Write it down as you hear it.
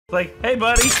like, hey,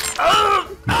 buddy.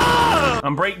 Oh! Oh!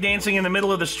 I'm breakdancing in the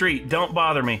middle of the street. Don't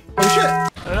bother me. Oh,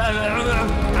 shit.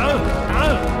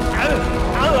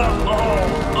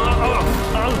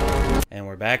 And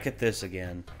we're back at this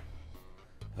again.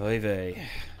 Oy vey.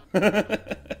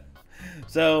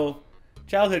 So,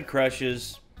 childhood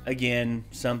crushes, again,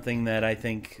 something that I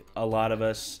think a lot of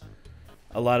us,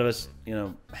 you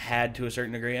know, had to a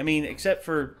certain degree. I mean, except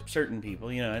for certain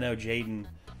people. You know, I know Jaden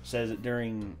says that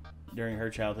during her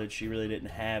childhood, she really didn't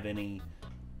have any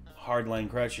hardline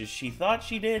crushes. She thought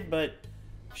she did, but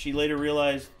she later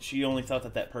realized she only thought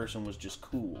that that person was just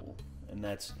cool, and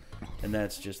that's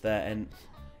just that. And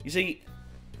you see,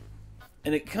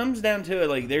 and it comes down to it,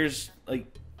 like, there's like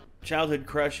childhood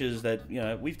crushes that, you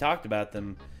know, we've talked about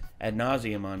them ad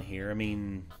nauseum on here. I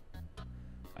mean,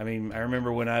 I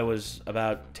remember when I was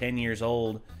about 10 years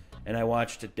old and I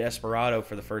watched Desperado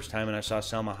for the first time and I saw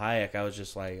Selma Hayek. I was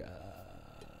just like,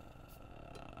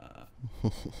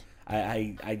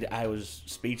 I was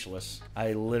speechless.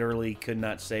 I literally could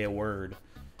not say a word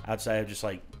outside of just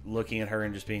like looking at her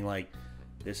and just being like,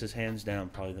 this is hands down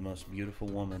probably the most beautiful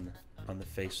woman on the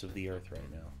face of the earth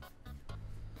right now.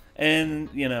 And,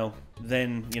 you know,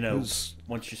 then, you know,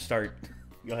 once you start...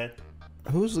 Go ahead.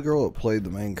 Who's the girl that played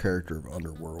the main character of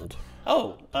Underworld?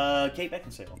 Oh, Kate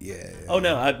Beckinsale. Yeah. Oh,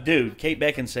 no, dude, Kate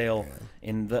Beckinsale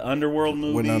in the Underworld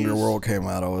movies. When Underworld came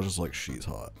out, I was just like, she's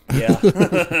hot. Yeah.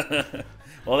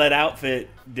 Well, that outfit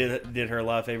did her a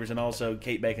lot of favors, and also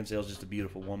Kate Beckinsale is just a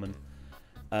beautiful woman.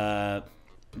 Then,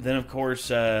 of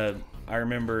course, I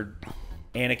remembered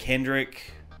Anna Kendrick,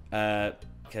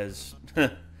 because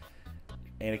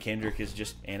Anna Kendrick is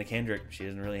just Anna Kendrick. She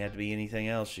doesn't really have to be anything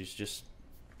else. She's just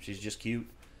cute.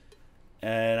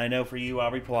 And I know for you,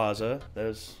 Aubrey Plaza,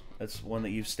 that's one that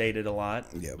you've stated a lot.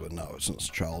 Yeah, but no, since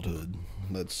childhood.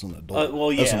 That's an adult.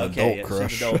 Well, yeah, that's an adult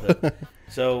crush. Since adulthood.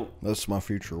 So that's my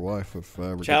future wife if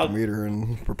I ever get to meet her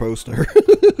and propose to her.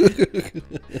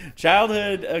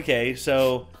 Childhood. Okay,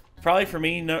 so probably for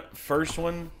me, first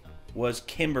one was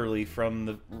Kimberly from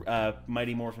the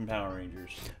Mighty Morphin Power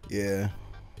Rangers. Yeah.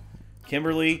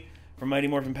 Kimberly from Mighty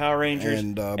Morphin Power Rangers.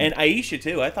 And Aisha,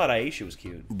 too. I thought Aisha was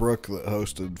cute. Brooke that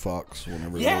hosted Fox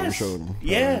whenever they were showing Power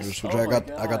Rangers, which I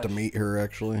got to meet her,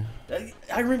 actually.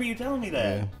 I remember you telling me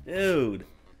that. Yeah. Dude.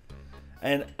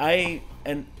 And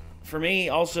for me,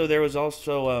 also, there was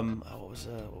also,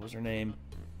 what was her name?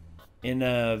 In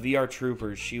VR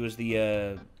Troopers, she was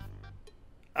the,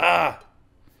 I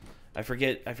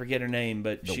forget her name,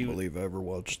 but Don't believe I ever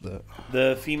watched that.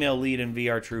 The female lead in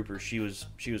VR Troopers, she was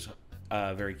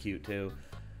very cute too.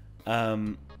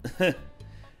 When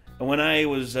I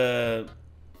was, I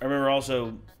remember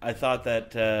also I thought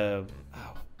that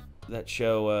that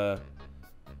show.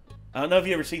 I don't know if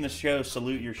you ever seen the show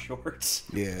Salute Your Shorts.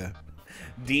 Yeah.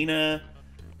 Dina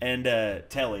and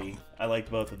Telly. I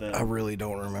liked both of them. I really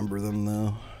don't remember them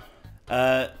though.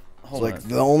 Hold on.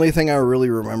 The only thing I really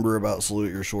remember about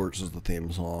Salute Your Shorts is the theme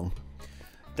song.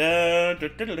 Nah,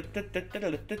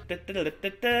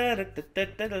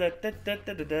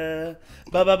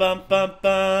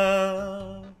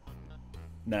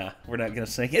 we're not gonna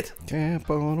sing it. Camp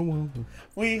on a woman.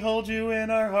 We hold you in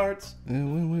our hearts.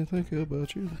 And when we think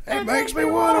about you, it makes me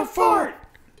want to fart.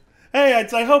 Hey,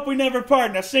 I hope we never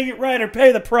part. Now sing it right or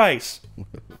pay the price.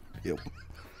 Yep.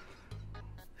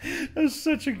 That's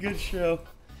such a good show.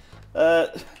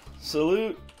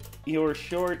 Salute Your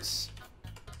Shorts.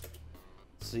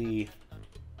 Let's see.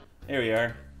 There we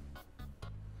are.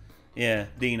 Yeah,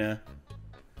 Dina.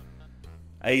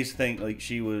 I used to think like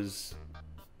she was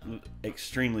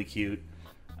extremely cute.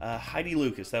 Heidi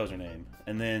Lucas, that was her name.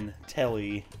 And then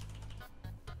Telly.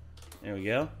 There we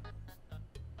go.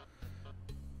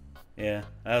 Yeah,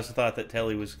 I also thought that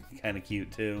Telly was kind of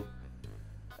cute too.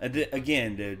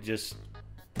 Again, dude, just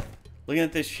looking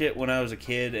at this shit when I was a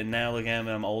kid and now looking at it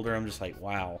when I'm older, I'm just like,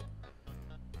 wow.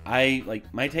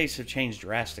 My tastes have changed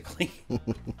drastically.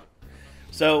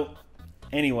 So,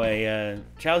 anyway,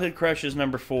 Childhood Crushes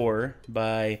number 4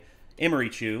 by Emery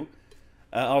Chu.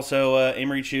 Also,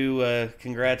 Emery Chu,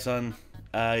 congrats on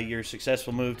your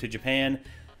successful move to Japan.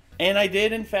 And I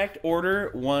did, in fact,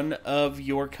 order one of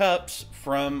your cups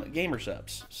from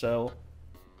GamerSupps. So,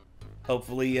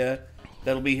 hopefully,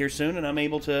 that'll be here soon, and I'm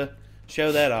able to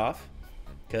show that off.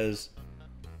 Because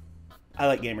I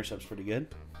like GamerSupps pretty good.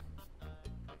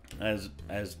 As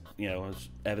you know, as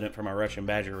evident from our Russian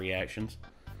Badger reactions.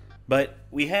 But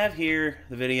we have here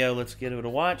the video. Let's get it a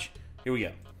watch. Here we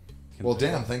go. Well,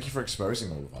 Dan, thank you for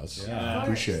exposing all of us. Yeah, I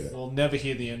appreciate it. We'll never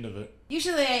hear the end of it.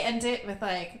 Usually I end it with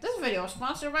like, this video is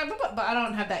sponsored by, but I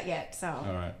don't have that yet, so.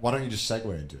 All right. Why don't you just segue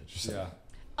into it? Yeah.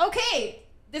 Okay,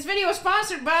 this video is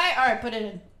sponsored by, all right, put it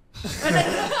in.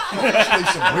 Actually,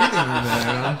 some breathing room there,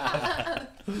 man.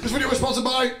 This video was sponsored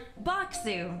by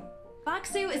Beffstew.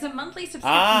 Beffstew is a monthly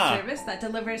subscription service that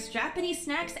delivers Japanese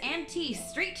snacks and tea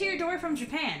straight to your door from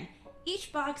Japan.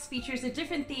 Each box features a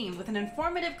different theme with an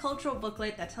informative cultural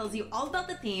booklet that tells you all about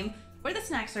the theme, where the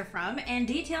snacks are from, and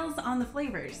details on the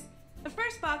flavors. The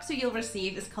first box you'll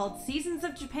receive is called Seasons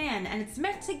of Japan, and it's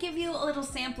meant to give you a little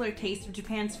sampler taste of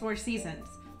Japan's 4 seasons.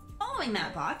 Following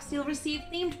that box, you'll receive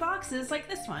themed boxes like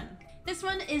this one. This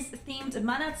one is themed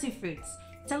Manatsu fruits,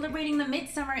 celebrating the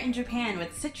midsummer in Japan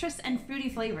with citrus and fruity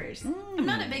flavors. I'm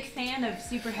not a big fan of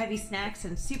super heavy snacks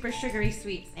and super sugary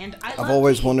sweets, and I've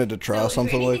always wanted to try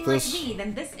something like this.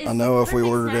 I know if we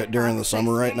ordered it during the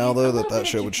summer right now, though, that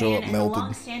shit would show up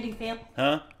melted.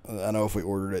 Huh? I know if we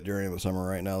ordered it during the summer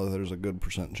right now, that there's a good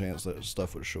 % chance that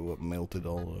stuff would show up melted,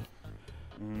 all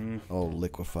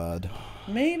liquefied.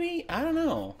 Maybe, I don't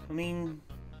know. I mean,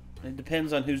 it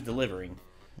depends on who's delivering.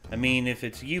 I mean, if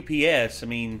it's UPS, I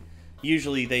mean,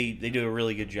 usually they do a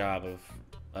really good job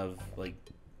of like,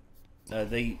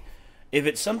 if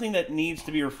it's something that needs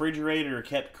to be refrigerated or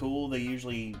kept cool, they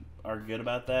usually are good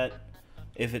about that.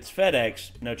 If it's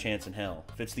FedEx, no chance in hell.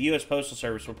 If it's the U.S. Postal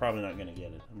Service, we're probably not going to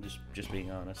get it. I'm just being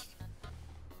honest.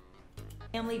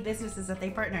 Family businesses that they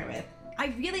partner with.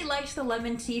 I really liked the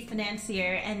lemon tea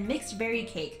financier and mixed berry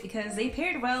cake because they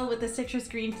paired well with the citrus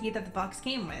green tea that the box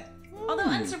came with. Although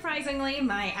unsurprisingly,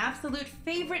 my absolute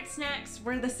favorite snacks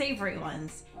were the savory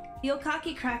ones. The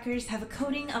okaki crackers have a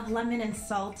coating of lemon and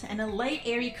salt and a light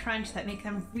airy crunch that make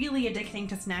them really addicting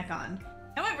to snack on.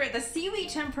 However, the seaweed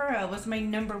tempura was my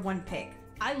 #1 pick.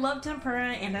 I love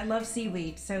tempura and I love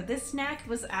seaweed, so this snack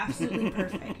was absolutely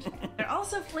perfect. They're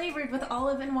also flavored with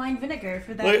olive and wine vinegar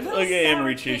for that Look at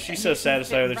Anne-Marie too. She's so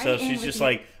satisfied with herself. She's just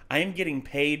like, I am getting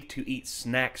paid to eat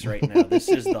snacks right now. This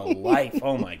is the life.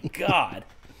 Oh my god.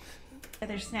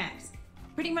 Other snacks.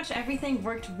 Pretty much everything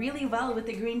worked really well with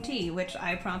the green tea, which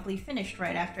I promptly finished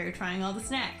right after trying all the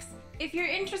snacks. If you're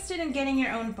interested in getting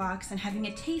your own box and having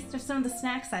a taste of some of the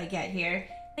snacks I get here,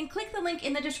 then click the link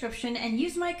in the description and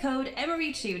use my code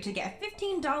EMERY2 to get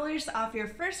 $15 off your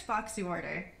first Beffstew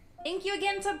order. Thank you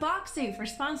again to Beffstew for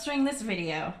sponsoring this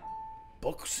video.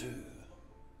 Beffstew.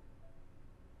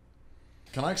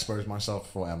 Can I expose myself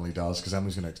before Emily does? Because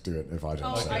Emily's going to do it if I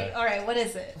don't say it. Alright, what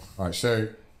is it? Alright, so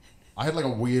I had like a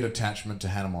weird attachment to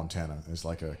Hannah Montana as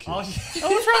like a kid. Oh, what's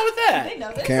wrong with that? I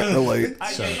know this. Can't relate.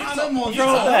 What's wrong with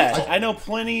that? I know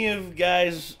plenty of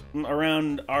guys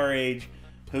around our age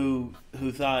who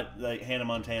thought like Hannah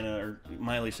Montana or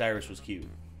Miley Cyrus was cute.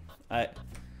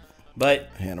 But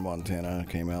Hannah Montana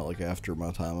came out like after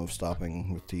my time of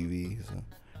stopping with TV. So.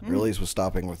 Really, was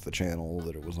stopping with the channel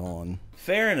that it was on.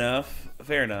 Fair enough.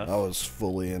 Fair enough. I was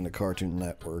fully into Cartoon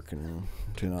Network and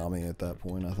Toonami at that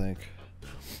point, I think.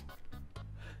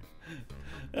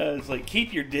 It's like,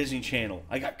 keep your Disney Channel.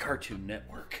 I got Cartoon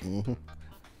Network.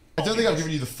 I don't think I've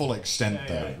given you the full extent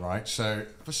though, right? So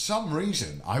for some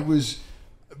reason, I was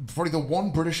probably the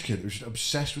one British kid who was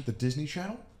obsessed with the Disney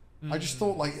Channel. I just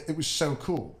thought like it was so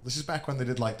cool. This is back when they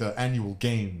did like the annual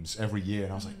games every year,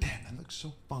 and I was like, damn, that looks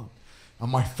so fun.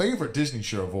 And my favorite Disney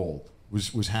show of all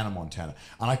was Hannah Montana,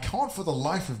 and I can't for the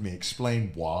life of me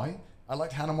explain why I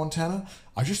liked Hannah Montana.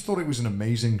 I just thought it was an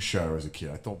amazing show as a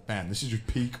kid. I thought, man, this is just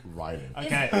peak writing.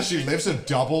 Okay. She lives a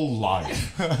double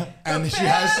life, and she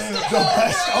has the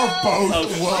best of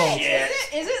both worlds.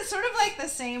 Is it sort of like the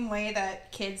same way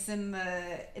that kids in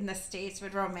the States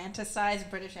would romanticize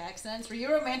British accents? Were you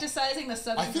romanticizing the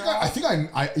Southern drawl?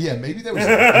 Yeah, maybe there was a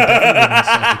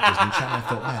definitely Disney Channel. I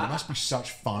thought, man, it must be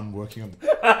such fun working on the...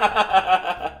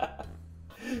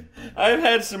 I've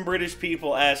had some British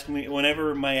people ask me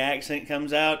whenever my accent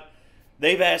comes out.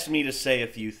 They've asked me to say a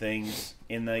few things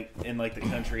in the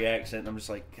country accent. And I'm just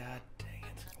like, God dang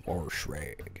it. Or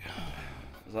Shrek.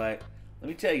 It's like, let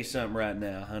me tell you something right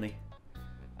now, honey.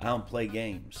 I don't play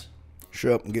games.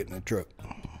 Shut up and get in the truck.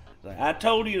 It's like, I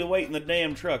told you to wait in the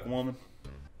damn truck, woman.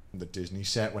 The Disney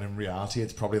set, when in reality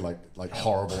it's probably like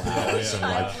horrible hours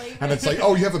and it's like,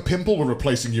 oh, you have a pimple, we're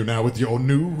replacing you now with your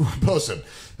new person.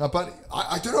 But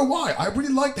I don't know why. I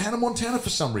really liked Hannah Montana for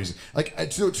some reason. Like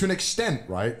to an extent,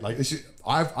 right? Like this is,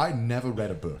 I never read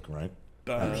a book, right?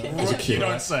 As a kid, you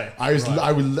don't say.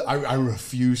 I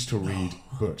refused to read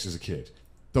books as a kid.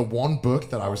 The one book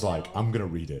that I was like, I'm gonna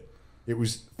read it, It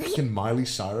was fucking Miley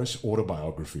Cyrus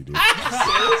autobiography, dude.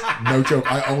 No joke.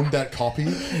 I owned that copy.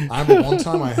 I remember one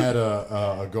time I had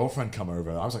a girlfriend come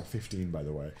over. I was like 15, by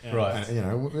the way. Yeah. Right. And, you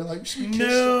know, we were like, should we kiss?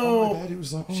 No. Oh my God. It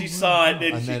was like, oh, She wow. saw it,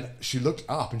 didn't and she? then she looked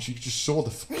up and she just saw the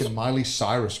fucking Miley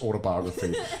Cyrus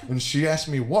autobiography. And she asked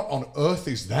me, what on earth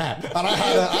is that? And I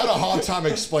had a hard time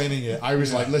explaining it. I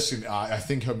was like, listen, I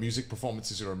think her music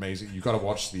performances are amazing. You got to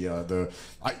watch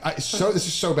this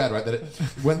is so bad, right? That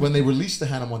when they released the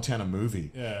Hannah Montana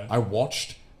movie, I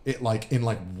watched it like in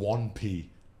like 1p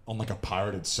on like a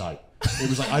pirated site. It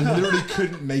was like I literally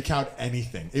couldn't make out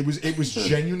anything. It was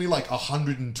genuinely like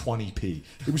 120p.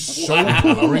 It was so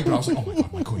blurry, but I was like, oh my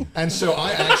God, my queen. And so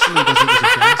I actually there's a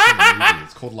dance in the movie.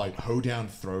 It's called like Hoedown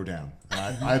Throwdown,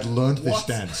 and I had learned this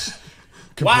dance.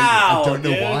 Completely. Wow, I don't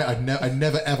know dude. why. I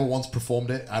never ever once performed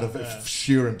it out of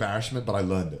sheer embarrassment, but I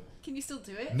learned it. Can you still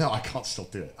do it? No, I can't still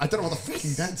do it. I don't know what the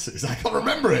fucking dance is. I can't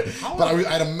remember it. But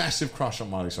I had a massive crush on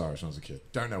Miley Cyrus when I was a kid.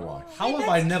 Don't know why. How have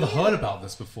I never heard about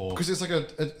this before? Because it's like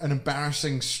an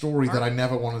embarrassing story that I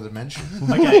never wanted to mention.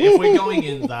 Okay, if we're going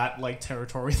in that like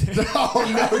territory, then Oh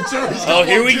no, Jerry's Oh,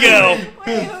 here we go.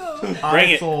 Wait, who? Bring I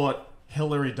it. thought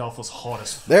Hillary Duff was hot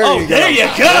as fuck. There Oh, you go. there you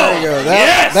go. There you go.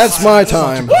 Yes. That's my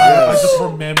time. I Yes. just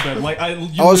remembered, like I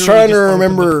was trying to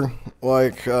remember,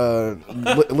 like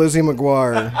Lizzie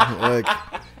McGuire. Like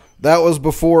that was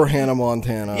before Hannah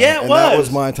Montana. Yeah, it and that was.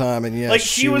 was my time. And yes, Like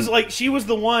she was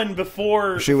the one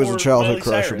before. She was a before childhood Miley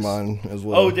crush Cyrus. of mine as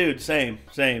well. Oh, dude, same.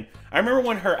 I remember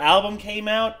when her album came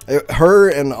out. Her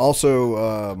and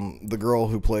also the girl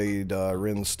who played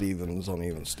Ren Stevens on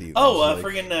Even Stevens. Oh, like,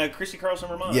 friggin' Chrissy Carlson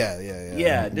Vermont. yeah.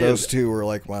 Yeah, dude. Those two were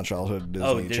like my childhood Disney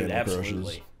Oh, dude, Channel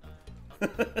absolutely.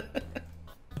 crushes.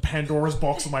 Pandora's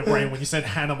box in my brain when you said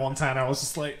Hannah Montana. I was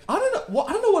just like, I don't know. Well,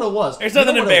 I don't know what it was. There's You know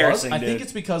nothing what it was? embarrassing, I think dude.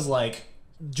 it's because like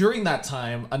during that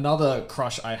time, another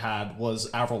crush I had was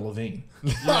Avril Lavigne.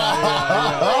 It's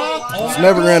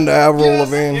never into Avril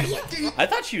Lavigne. I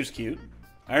thought she was cute.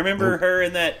 I remember her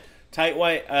in that tight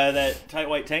white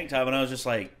tank top, and I was just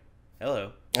like,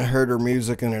 "Hello." I heard her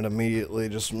music and it immediately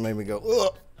just made me go,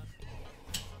 ugh.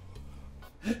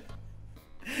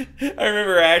 I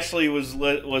remember Ashley was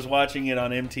watching it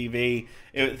on MTV.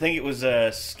 I think it was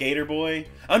Skater Boy.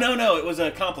 Oh no, it was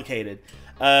Complicated.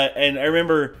 And I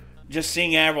remember just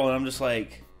seeing Avril, and I'm just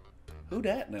like, "Who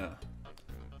dat now?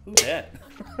 Who dat?"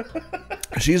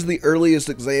 She's the earliest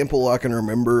example I can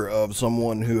remember of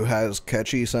someone who has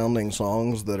catchy sounding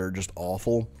songs that are just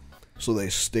awful. So they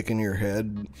stick in your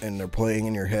head and they're playing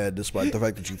in your head despite the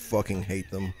fact that you fucking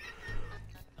hate them.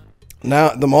 Now,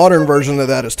 the modern version of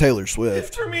that is Taylor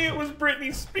Swift. For me, it was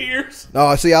Britney Spears. No,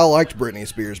 I see. I liked Britney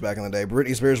Spears back in the day.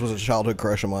 Britney Spears was a childhood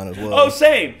crush of mine as well. Oh,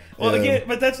 same. Well, Yeah. again,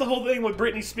 but that's the whole thing with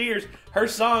Britney Spears. Her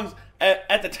songs,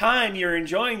 at the time, you're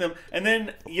enjoying them, and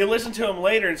then you listen to them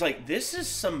later, and it's like, this is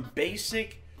some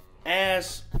basic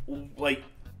ass, like,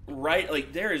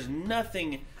 like, there is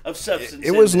nothing of substance.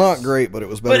 It was in not this. great, but it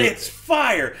was better. But it's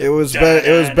fire. It was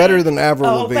better than Avril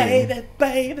Oh, Lavigne.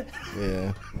 baby.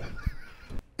 Yeah.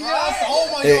 Yes! Oh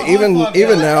my Yeah, God! even high five,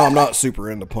 even yeah. now, I'm not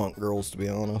super into punk girls, to be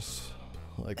honest.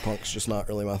 Like, punk's just not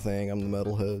really my thing. I'm the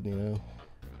metalhead, you know?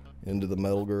 Into the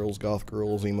metal girls, goth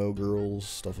girls, emo girls,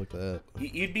 stuff like that.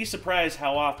 You'd be surprised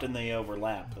how often they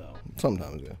overlap, though.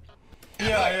 Sometimes, yeah.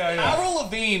 Yeah. Avril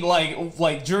Lavigne,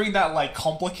 like during that like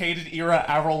complicated era,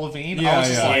 Avril Lavigne. I was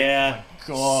just like, Yeah.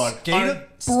 God, Skater-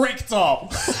 I'm bricked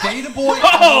up. Skater Boy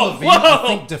Whoa, Avril Lavigne, whoa. I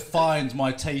think defines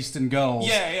my taste in girls.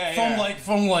 Yeah.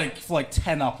 From like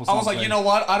 10 up or something. I was like, you know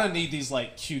what? I don't need these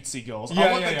like cutesy girls. Yeah,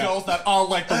 I want yeah, the yeah. girls that are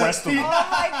like the rest of them. Oh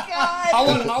my god! I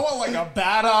want like a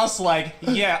badass. Like,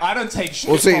 yeah, I don't take shit.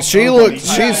 Well, see, from she nobody.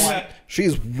 looks,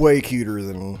 she's way cuter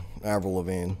than Avril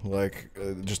Lavigne. Like,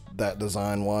 just that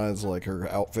design-wise, like her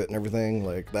outfit and everything,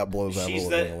 like, that blows Avril She's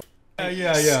Lavigne the- away.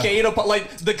 Yeah. Skate up, like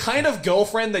the kind of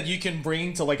girlfriend that you can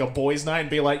bring to like a boys' night and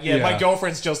be like, yeah, my Yeah.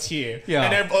 girlfriend's just here. Yeah.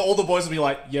 And all the boys will be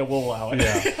like, yeah, we'll allow it.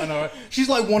 Yeah, I know. She's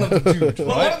like one of the dudes, right?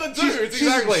 One of the dudes,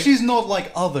 exactly. She's not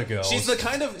like other girls. She's the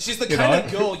kind of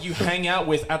know? girl you hang out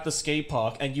with at the skate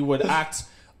park, and you would act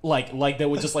like they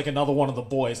were just like another one of the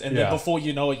boys, and then Yeah. before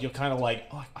you know it, you're kind of like,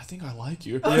 oh, I think I like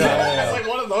you. yeah. It's like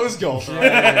one of those girls, right?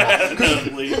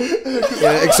 Definitely.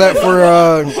 Yeah, except for,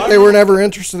 they were never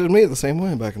interested in me the same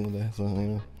way back in the day, so, you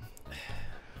know.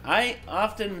 I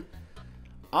often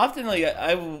like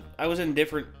I was in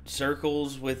different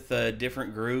circles with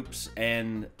different groups,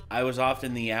 and I was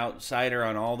often the outsider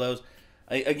on all those.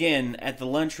 Again, at the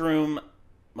lunchroom,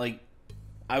 like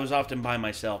I was often by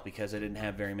myself because I didn't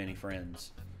have very many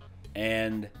friends,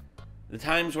 and the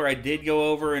times where I did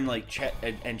go over and like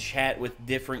chat with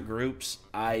different groups,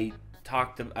 I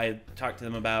talked to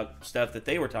them about stuff that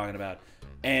they were talking about.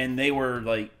 and they were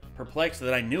like perplexed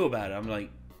that I knew about it. I'm like,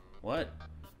 what?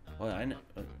 Well,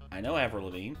 I know Avril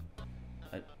Lavigne.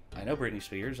 I know Britney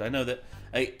Spears. I know that.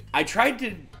 I tried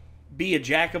to be a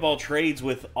jack of all trades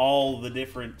with all the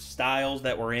different styles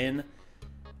that were in,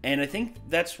 and I think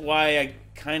that's why I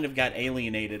kind of got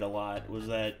alienated a lot, was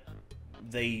that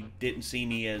they didn't see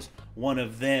me as one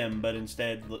of them, but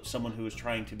instead someone who was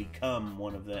trying to become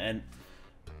one of them. And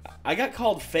I got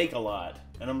called fake a lot,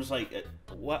 and I'm just like,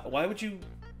 why would you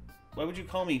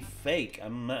call me fake?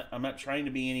 I'm not trying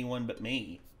to be anyone but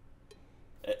me.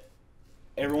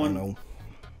 Everyone, I know.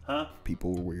 Huh?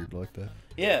 People are weird like that.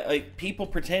 Yeah, like people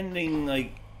pretending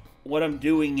like what I'm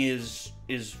doing is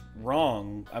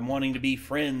wrong. I'm wanting to be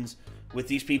friends with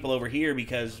these people over here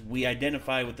because we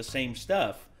identify with the same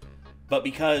stuff. But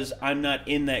because I'm not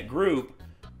in that group,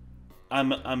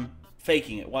 I'm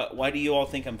faking it. Why do you all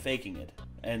think I'm faking it?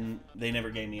 And they never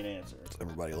gave me an answer.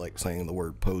 Everybody liked saying the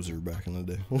word poser back in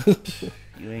the day.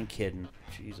 You ain't kidding.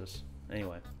 Jesus.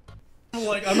 Anyway.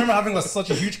 Like, I remember having like such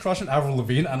a huge crush on Avril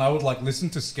Lavigne, and I would like listen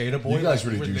to Skater Boy. You guys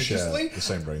like, really do share religiously. the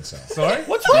same brain cell. Sorry?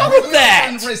 What's wrong with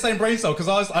that? Same brain cell, because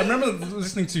I remember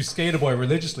listening to Skater Boy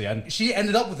religiously, and she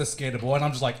ended up with a Skater Boy, and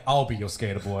I'm just like, I'll be your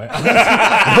Skater Boy.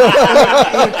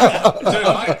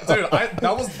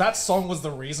 That song was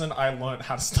the reason I learned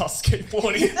how to start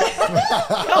skateboarding.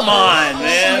 Come on,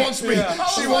 man. She wants me.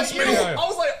 She wants me. I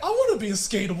was like, I want to be a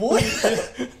skater boy.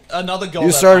 Another goal.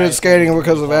 You started skating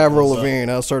because of Avril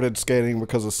Lavigne. I started skating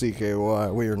because of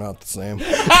CKY. We are not the same.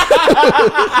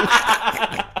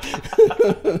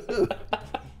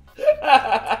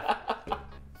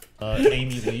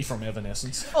 Amy Lee from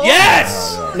Evanescence.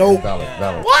 Yes! Nope.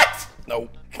 Valid. What?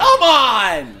 Nope. Come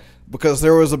on! Because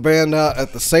there was a band out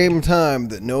at the same time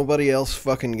that nobody else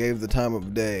fucking gave the time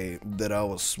of day that I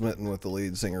was smitten with the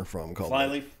lead singer from, called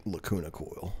Flyleaf? Lacuna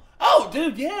Coil. Oh,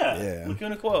 dude, yeah. Yeah.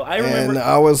 Lacuna Coil. I remember. And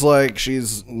I was like,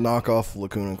 she's knockoff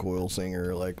Lacuna Coil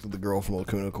singer. Like, the girl from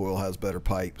Lacuna Coil has better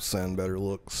pipes and better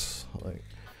looks. Like,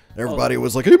 everybody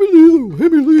was like, hey,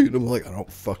 Lee. And I'm like, I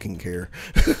don't fucking care.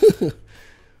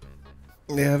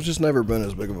 Yeah, I've just never been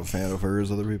as big of a fan of her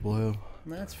as other people have.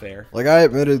 That's fair. Like, I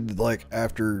admitted, like,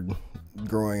 after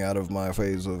growing out of my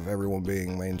phase of everyone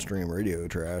being mainstream radio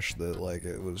trash, that, like,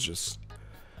 it was just,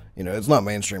 you know, it's not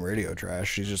mainstream radio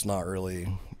trash. She's just not really,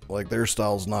 like, their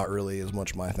style's not really as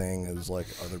much my thing as, like,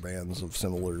 other bands of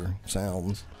similar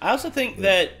sounds. I also think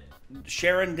that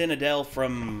Sharon Denadel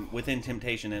from Within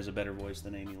Temptation has a better voice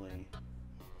than Amy Lee.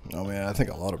 I mean, I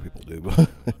think a lot of people do, but,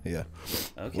 yeah.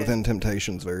 Okay. Within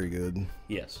Temptation's very good.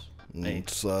 Yes.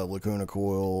 It's Lacuna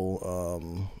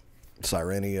Coil,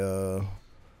 Sirenia.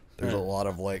 There's a lot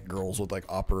of like girls with like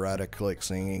operatic like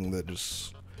singing that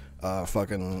just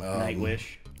fucking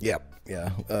Nightwish. Yep,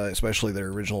 yeah. Especially their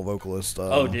original vocalist.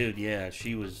 Oh, dude, yeah,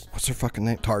 she was. What's her fucking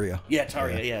name? Tarja. Yeah,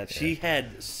 Tarja. Yeah, she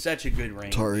had such a good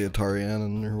range.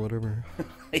 Tarianen or whatever.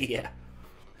 Yeah.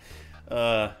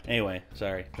 Anyway,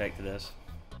 sorry. Back to this.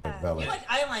 You like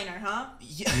eyeliner, huh?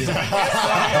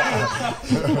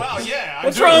 Wow, yeah.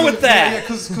 What's wrong with that? Yeah,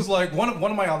 because like one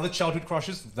of my other childhood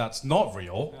crushes that's not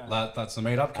real, that's a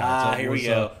made up character. Here we was,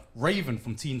 go. Raven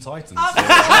from Teen Titans.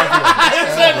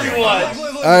 That's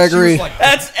everyone. I agree.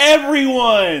 That's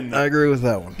everyone. I agree with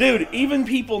that one. Dude, even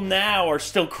people now are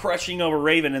still crushing over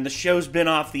Raven, and the show's been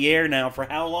off the air now for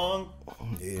how long?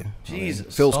 Yeah. Jesus.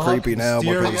 It feels creepy now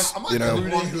because, Am I you the know,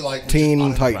 only one who like Teen was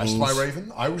just Titans. unimpressed by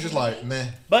Raven? I was just like, meh.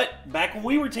 But back when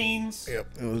we were teens, Yep,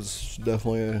 it was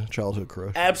definitely a childhood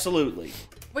crush. absolutely.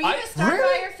 Were you a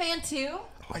Starfire fan too?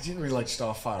 I didn't really like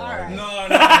Starfire. Alright. either. No.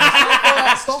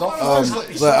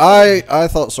 So I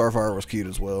thought Starfire was cute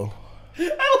as well.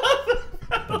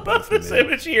 I love this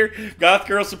image here. Goth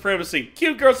girl supremacy.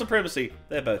 Cute girl supremacy.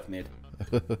 They're both mid.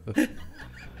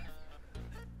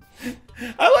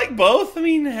 I like both. I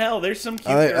mean, hell, there's some cute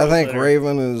girls I think that are-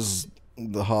 Raven is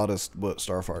the hottest, but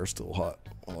Starfire's still hot.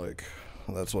 Like,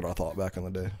 that's what I thought back in the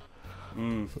day.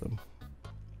 So.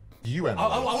 You and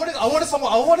I wanted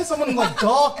someone like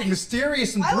dark and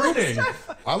mysterious and brooding.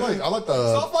 I like the.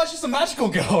 Starfire's just a magical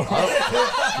girl.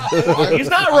 He's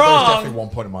not There was wrong. definitely one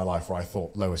point in my life where I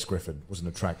thought Lois Griffin was an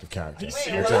attractive character.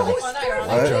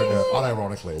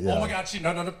 Unironically, yeah. Oh my god,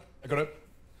 no. I got it.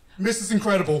 Mrs.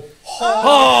 Incredible.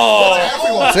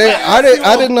 Oh, See,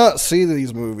 I did not see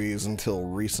these movies until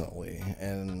recently,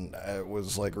 and it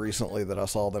was like recently that I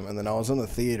saw them, and then I was in the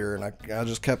theater, and I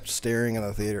just kept staring in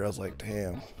the theater. I was like,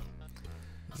 damn.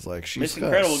 It's like she's Miss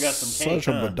Incredible got some cake,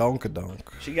 such a huh? badonkadonk.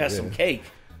 she got some cake.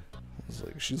 It's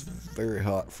like she's very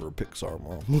hot for a Pixar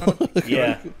mom.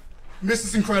 Yeah.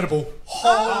 Mrs. Incredible.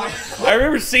 I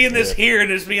remember seeing this here and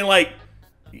just being like,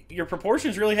 your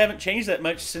proportions really haven't changed that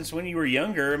much since when you were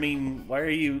younger. I mean, why are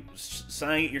you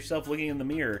sighing at yourself looking in the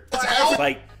mirror?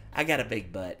 Like, I got a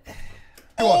big butt.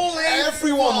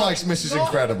 Everyone likes Mrs.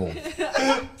 Incredible.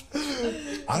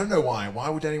 I don't know why. Why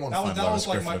would anyone find Lois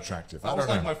Griffin attractive? That was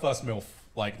like my first MILF.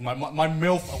 Like, my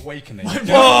MILF awakening.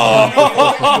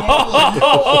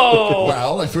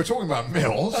 Well, if we're talking about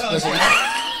MILFs,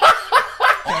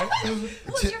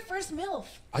 Who was your first MILF?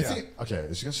 I think, okay,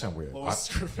 this is going to sound weird. Lois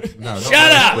Griffin. No, not Shut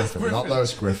Lois up! Griffin, not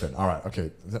Lois Griffin. All right,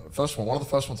 okay. The first one, one of the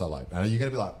first ones I liked. And you're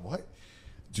going to be like, what?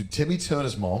 Dude, Timmy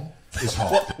Turner's mom is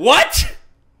hot. What?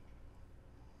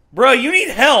 Bro, you need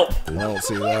help. I don't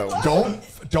see that one.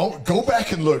 Don't go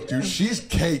back and look, dude. She's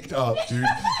caked up, dude.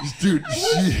 Dude,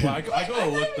 she. Well, I gotta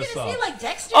look this up. Is he like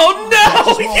Dexter? Oh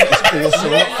no!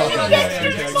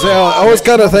 So I was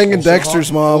kind of thinking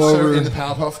Dexter's mom Also over in the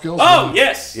Powerpuff Girls. Oh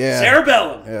yes, Yeah. Sarah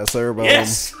Bellum. Yeah, Sarah Bellum.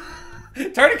 Yes,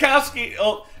 Tartakovsky.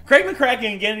 Oh, Craig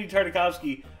McCracken and Gennady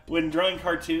Tartakovsky, when drawing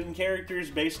cartoon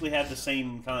characters, basically have the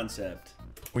same concept.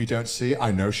 We don't see.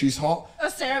 I know she's hot. Oh,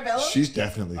 Sarah Bellum? She's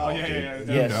definitely hot, yeah, dude. yeah, yeah.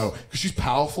 You Yes. know, because she's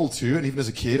powerful too. And even as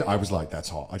a kid, I was like, "That's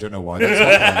hot." I don't know why that's hot.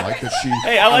 But I like that she.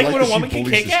 Hey, I like when that a she woman can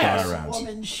bullies kick this guy ass. around.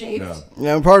 Woman shaped.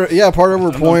 Yeah. Yeah, part of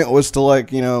her point was to,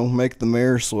 like, you know, make the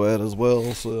mayor sweat as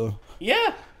well. So,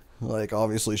 Yeah. like,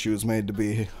 obviously she was made to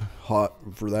be hot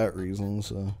for that reason.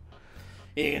 So,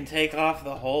 You can take off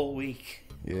the whole week.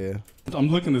 yeah. I'm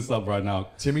looking this up right now.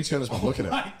 Timmy Turner's mom. Look at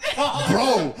it,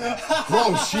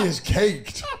 bro. She is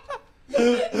caked.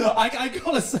 I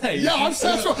gotta say. Yeah,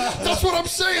 that's what I'm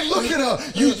saying. Look at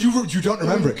her. You don't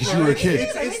remember it because you were a kid.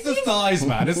 It's the thighs,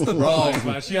 man. It's the thighs,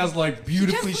 man. She has like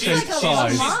beautifully She just shaped looks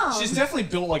like a thighs. mom. She's definitely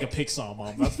built like a Pixar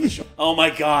mom, that's for sure. Oh my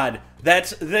god.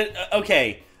 That's that.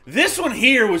 Okay, this one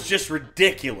here was just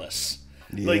ridiculous.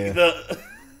 Like Yeah.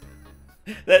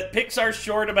 that Pixar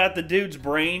short about the dude's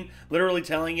brain literally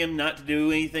telling him not to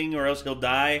do anything or else he'll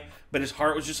die, but his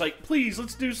heart was just like, please,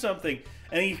 let's do something.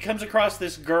 And he comes across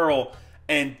this girl,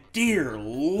 and dear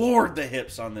Lord, the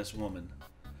hips on this woman.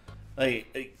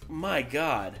 Like my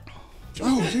God.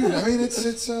 Oh, dude. I mean, it's.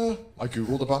 I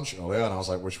googled a bunch earlier, and I was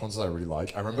like, which ones did I really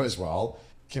like? I remember as well.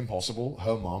 Kim Possible,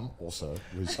 her mom also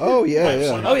was. Oh, yeah,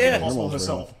 yeah. Oh, yeah. Possible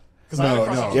herself.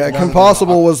 No. Yeah, Kim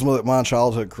Possible was my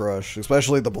childhood crush,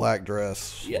 especially the black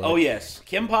dress. Yeah, oh yes,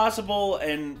 Kim Possible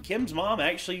and Kim's mom.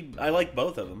 Actually, I like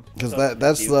both of them. Because So,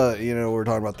 that's cute. the, you know, we're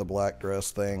talking about the black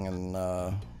dress thing in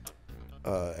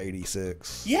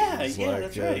 86. Yeah, It's yeah,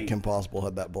 that's right. Kim Possible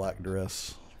had that black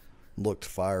dress. Looked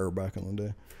fire back in the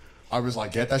day. I was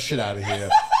like, get that shit out of here.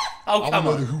 Oh I come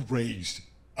want to on! know who raised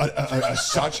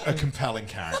such a compelling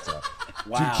character.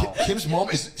 Wow. Dude, Kim's mom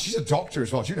she's a doctor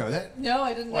as well. Do you know that? No,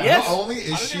 I didn't know. Yes. Not only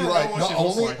is she like, not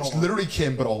only it's literally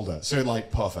Kim but older, so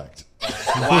like perfect.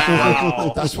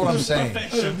 Wow. That's what I'm saying.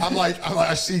 I'm like,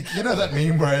 I see, you know that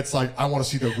meme where it's like, I want to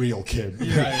see the real Kim.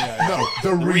 No,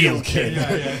 the real Kim.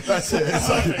 That's it. It's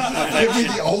like, give me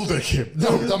the older Kim.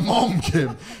 No, the mom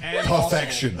Kim.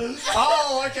 Perfection.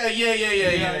 Oh, okay,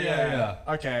 yeah.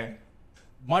 Okay.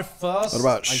 My first. What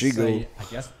about I'd Shigo? say, I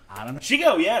guess I don't know.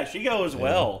 Shigo as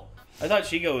well. I thought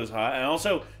Shigo was hot, and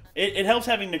also it helps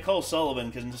having Nicole Sullivan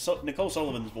because Nicole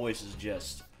Sullivan's voice is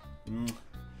just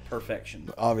perfection.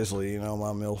 Obviously, you know, my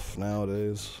MILF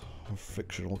nowadays, a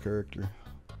fictional character.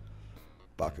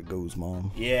 Bakugo's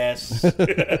mom. Yes.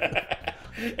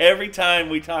 Every time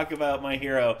we talk about my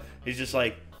hero, he's just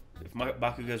like, if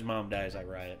Bakugo's mom dies, I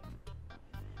riot.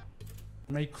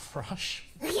 May crush.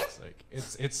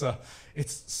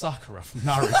 It's Sakura from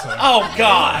Naruto. Oh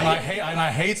God! And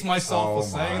I hate myself for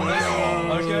saying this.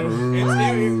 God.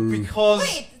 Okay, because.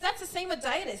 Wait, that's the same with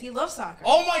Diaz. He loves soccer.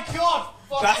 Oh my God!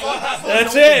 Fuck,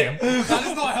 That's it. That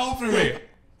is not helping me.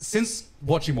 Since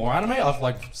watching more anime, I've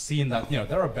like seen that, you know,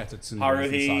 there are better Tsunodas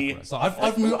Haruhi. than Sakura.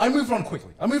 So I moved on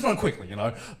quickly. You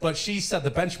know. But she set the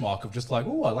benchmark of just like,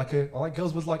 oh, I like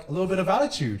girls with like a little bit of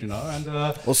attitude, you know. And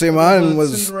Well, see, mine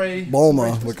was Tsundere-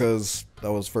 Bulma because I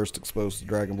was first exposed to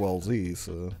Dragon Ball Z.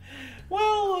 So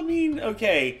Well, I mean,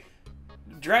 okay.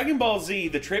 Dragon Ball Z,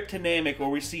 the trip to Namek, where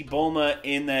we see Bulma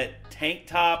in that tank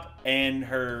top and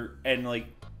like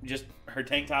just her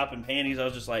tank top and panties, I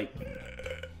was just like,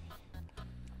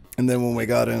 and then when we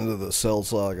got into the Cell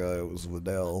Saga, it was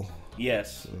Videl.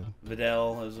 yes,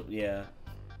 Videl is, yeah.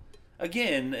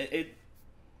 Again, it's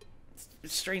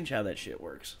strange how that shit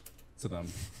works. to them.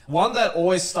 One that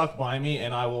always stuck by me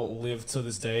and I will live to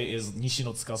this day is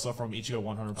Nishino Tsukasa from Ichigo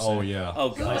 100%. Oh yeah. Oh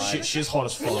god. Like, she's hot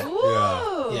as fuck.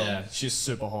 Ooh. Yeah, she's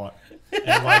super hot.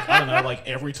 And like, I don't know, like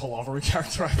every Tolavery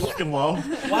character I fucking love.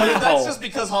 But that's just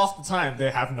because half the time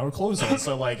they have no clothes on.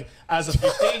 So like, as a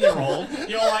 15-year-old,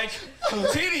 you're like,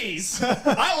 titties,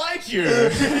 I like you.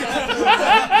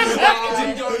 Like, it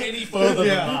didn't go any further than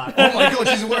that. Oh my god,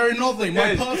 she's wearing nothing.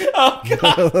 My puff. Oh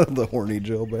god. The horny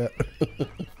Joe bat.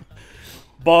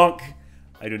 Bonk.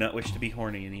 I do not wish to be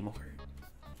horny anymore.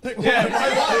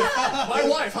 Yeah, my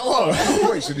wife, hello.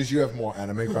 Wait, so did you have more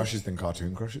anime crushes than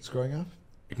cartoon crushes growing up?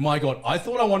 My god, I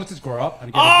thought I wanted to grow up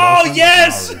and get a Oh, girlfriend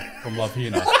yes! like Maori from Love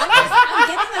Hina. I'm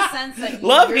getting the sense that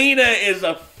Love Hina is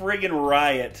a friggin'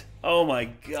 riot. Oh my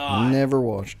god. Never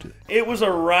watched it. It was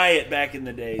a riot back in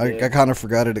the day. Dude. I kind of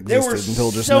forgot it There existed were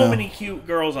until just so now. many cute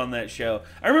girls on that show.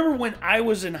 I remember when I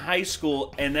was in high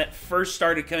school and that first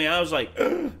started coming out, I was like,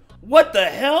 what the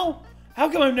hell? How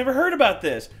come I've never heard about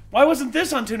this? Why wasn't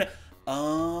this on Tuna?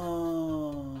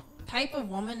 Oh. type of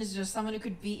woman is just someone who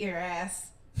could beat your ass.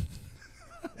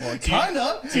 Well,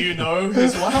 Kinda. Do you know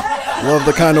his wife? Love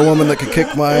the kind of woman that could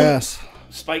kick my ass.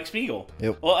 Spike Spiegel.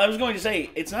 Yep. Well, I was going to say,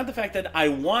 it's not the fact that I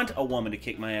want a woman to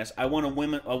kick my ass. I want a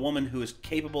woman who is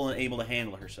capable and able to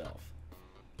handle herself.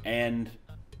 And,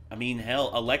 I mean,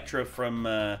 hell, Elektra from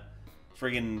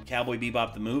friggin' Cowboy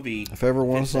Bebop the movie. If every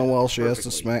once in a while she has to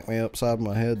perfectly. smack me upside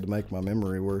my head to make my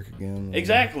memory work again. then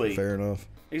Exactly. Fair enough.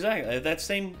 Exactly. That's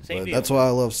same But deal. that's why I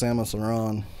love Samus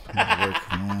Aran.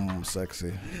 Like,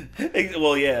 sexy.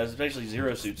 Well, yeah, especially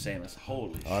Zero Suit Samus.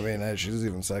 Holy shit. I mean, hey, she's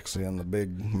even sexy in the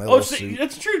big metal Oh, see, suit.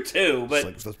 that's true, too. But,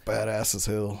 It's like that's badass as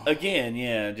hell. again,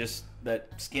 yeah, just that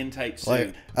skin-tight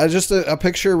suit. Like, I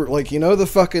picture, like, you know the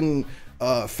fucking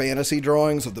fantasy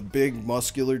drawings of the big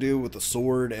muscular dude with the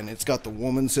sword, and it's got the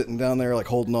woman sitting down there, like,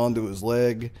 holding on to his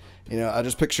leg. You know, I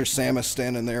just picture Samus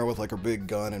standing there with, like, her big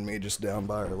gun and me just down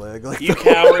by her leg. Like, You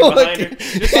cowering like, behind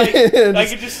her. Just like, I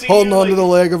could just see holding you, on to like, the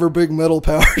leg of her big metal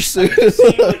power suit.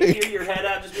 see you, like, peer your head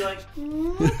out, just be like,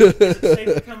 is it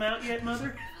safe to come out yet,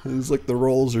 mother? It's like the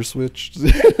roles are switched.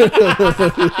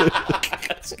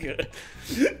 That's good.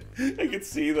 I could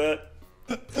see that.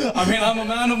 I mean, I'm a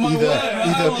man of my word.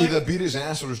 Either beat his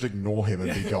ass or just ignore him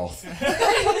and be goth.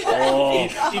 Oh,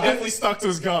 He definitely stuck to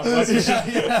his gun. Like,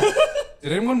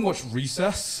 Did anyone watch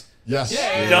Recess? Yes.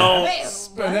 don't.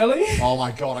 Spinelli? Oh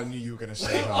my god, I knew you were gonna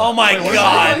say that. Oh my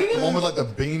god. The one with like the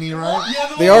beanie,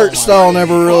 right? The art style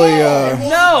never really,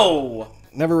 No.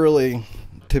 never really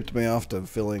tipped me off to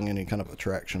feeling any kind of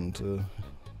attraction to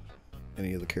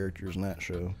any of the characters in that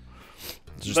show.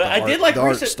 It's just But the I art, did like the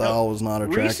art Recess. style was not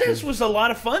attractive. Recess was a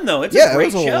lot of fun, though. It's Yeah, a it great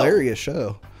was a show. hilarious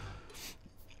show.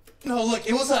 No, look,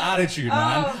 it was an attitude,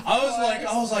 man. Oh, I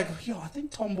was like, yo, I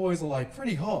think tomboys are like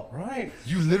pretty hot, right?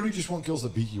 You literally just want girls to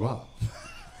beat you up.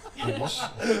 Like,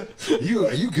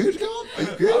 are you good, God? Are you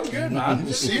good? I'm good, man.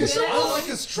 You see yourself? I like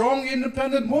a strong,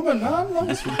 independent woman, man.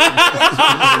 Like, Who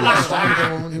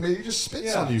maybe just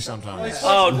spits on you sometimes.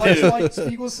 Oh, dude. like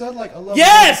Spiegel said, like, I love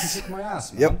Yes! to kick my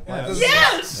ass, man. Yep. Like,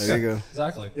 Yes. There you go.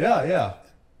 Exactly. Yeah, yeah.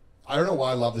 I don't know why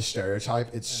I love this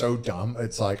stereotype. It's so dumb.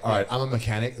 It's like, all right, I'm a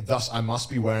mechanic, thus I must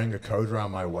be wearing a coat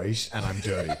around my waist, and I'm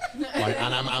dirty. Like,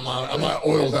 and I'm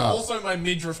oiled up. also, my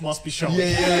midriff must be showing.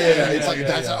 Yeah. It's like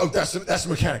that's the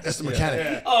mechanic. That's the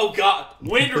mechanic. Oh god,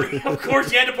 Winry. Of course,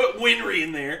 you had to put Winry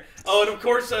in there. Oh, and of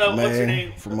course, what's her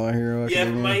name? From My Hero Yeah,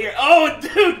 Academia. from My Hero. Oh,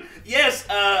 dude. Yes,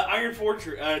 Iron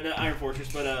Fortress. Not Iron Fortress,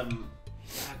 but oh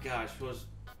gosh, was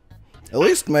At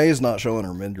least May's not showing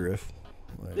her midriff.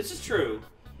 this is true.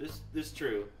 This is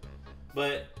true,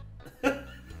 but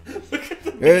look at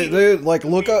the Hey, dude, like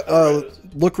look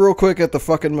real quick at the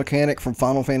fucking mechanic from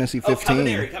Final Fantasy 15.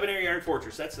 Cabaneri Iron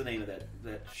Fortress. That's the name of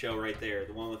that show right there.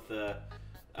 The one with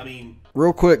I mean,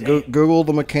 Real quick, Damn. Google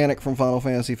the mechanic from Final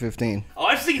Fantasy 15. oh,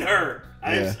 I've seen her.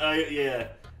 I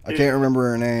can't remember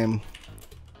her name.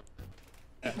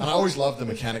 And I always loved the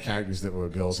mechanic characters that were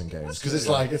girls in games because it's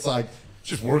like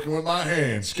just working with my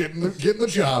hands, getting the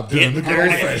job done, Getting the good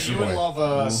dirty. old-fashioned You would way.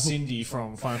 love Cindy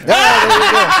from Final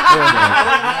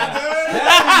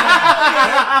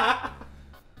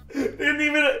Didn't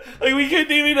even we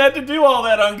couldn't even have to do all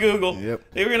that on Google. Yep.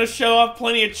 They were gonna show off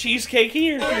plenty of cheesecake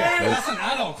here. That's an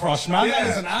adult crush, man. That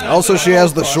is an adult. Also, she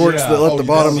has the shorts that let Oh, the you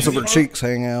bottoms know, of her cheeks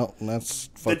hang out, and that's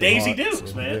The fucking Daisy hot,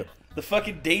 Dukes, so, man. yep. The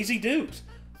fucking Daisy Dukes.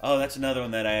 Oh, that's another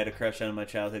one that I had a crush on in my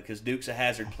childhood because Dukes of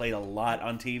Hazzard played a lot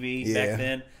on TV Yeah. back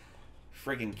then.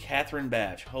 Friggin' Catherine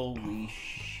Batch. Holy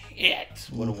shit.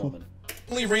 What a woman.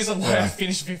 only reason why I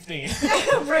finished 15.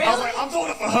 I was like, I'm doing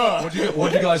it for her.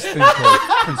 What do you guys think of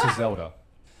Princess Zelda?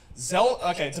 Zelda.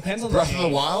 Okay, it depends on Breath the of the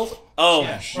game. Wild. Oh,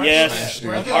 Yes. yes.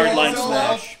 Breath of the Wild, Hardline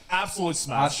Zelda, smash. Absolute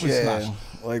smash. Yeah,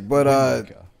 like, but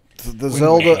the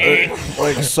Zelda,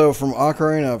 like, so from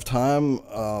Ocarina of Time,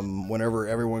 whenever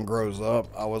everyone grows up,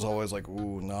 I was always like,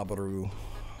 ooh, Nabaru.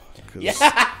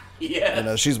 Yeah. You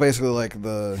know, she's basically like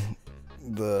the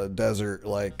desert,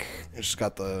 like, she's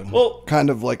got the kind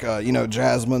of like you know,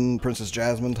 Princess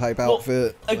Jasmine type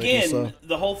outfit. Again,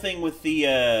 the whole thing with the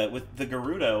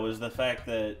Gerudo is the fact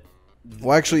that.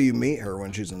 Well, actually, you meet her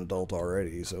when she's an adult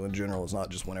already. So in general, it's not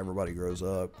just when everybody grows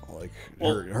up. Like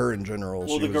her in general.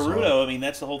 Well, the Gerudo, I mean,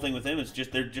 that's the whole thing with them. It's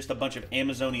just they're just a bunch of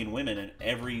Amazonian women, and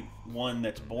every one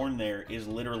that's born there is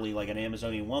literally like an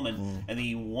Amazonian woman. And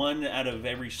the one out of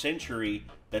every century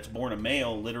that's born a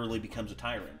male literally becomes a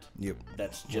tyrant. Yep.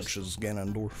 That's just which is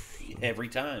Ganondorf every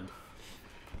time.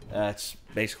 It's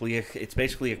basically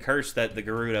a curse that the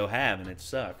Gerudo have, and it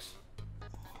sucks.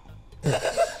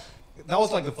 That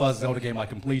was like the first Zelda game I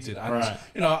completed. And,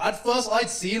 you know, at first I'd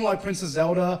seen like Princess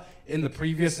Zelda in the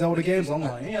previous Zelda games. I'm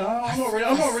like, yeah, I'm not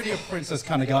really a princess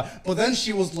kind of guy. But then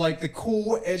she was like the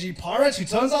cool, edgy pirate who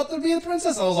turns out to be a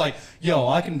princess. I was like, yo,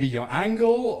 I can be your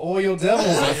angel or your devil.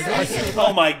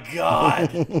 Oh my god.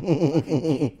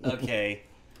 Okay.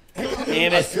 Damn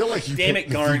it. I feel like you Damn it,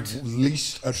 picked Garnt. the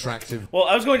least attractive. Well,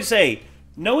 I was going to say,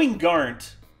 knowing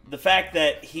Garnt, the fact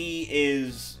that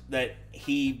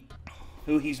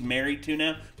who he's married to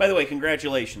now. By the way,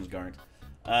 congratulations, Garnt.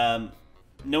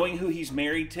 Knowing who he's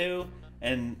married to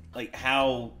and like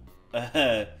how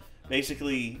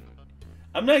basically,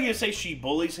 I'm not gonna say she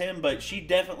bullies him, but she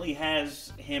definitely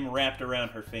has him wrapped around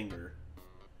her finger.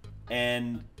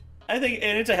 And I think,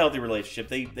 and it's a healthy relationship.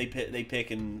 They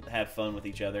pick and have fun with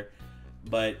each other.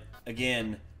 But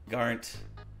again, Garnt,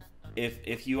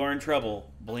 if you are in trouble,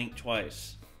 blink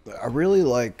twice. I really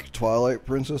like Twilight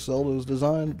Princess Zelda's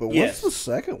design, but what's the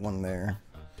second one there?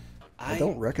 I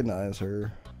don't recognize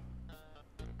her.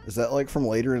 Is that like from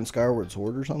later in Skyward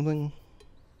Sword or something?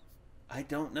 I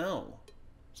don't know.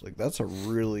 It's like, that's a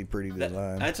really pretty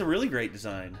design. That's a really great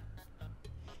design.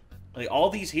 Like, all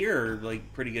these here are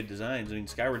like pretty good designs. I mean,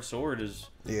 Skyward Sword is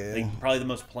like, probably the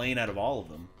most plain out of all of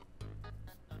them.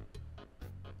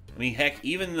 I mean, heck,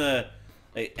 even the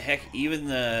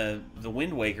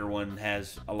Wind Waker one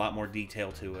has a lot more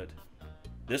detail to it.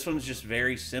 This one's just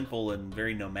very simple and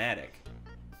very nomadic.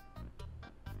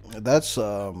 That's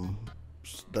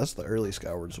the early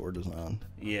Skyward Sword design.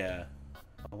 Yeah.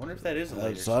 I wonder if that is the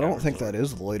later So I don't think that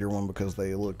is the later one, because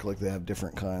they look like they have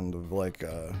different kind of like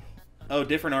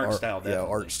different art style, definitely.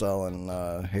 Yeah, art style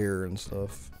and hair and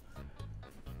stuff.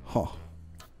 Huh.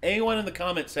 Anyone in the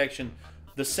comment section,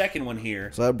 the second one here.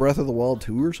 Is that Breath of the Wild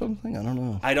 2 or something? I don't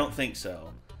know. I don't think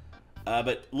so.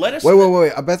 But let us...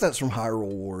 Wait. I bet that's from Hyrule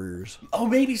Warriors. Oh,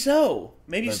 maybe so.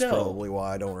 That's That's probably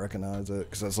why I don't recognize it,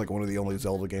 because that's like one of the only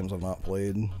Zelda games I've not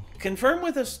played. Confirm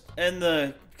with us in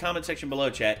the comment section below,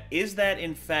 chat. Is that,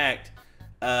 in fact,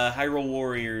 Hyrule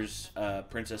Warriors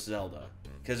Princess Zelda?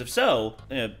 Because if so,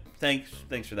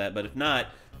 thanks for that. But if not,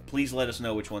 please let us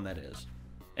know which one that is.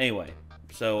 Anyway,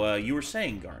 so you were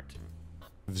saying, Garnt.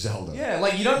 Zelda. Yeah,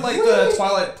 like, you don't like the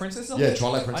Twilight Princess Zelda? Yeah,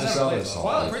 Twilight Princess Zelda is hot.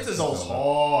 Twilight Princess Zelda's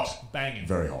hot. Banging.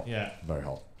 Very hot. Yeah. Very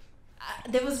hot.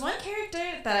 There was one character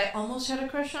that I almost had a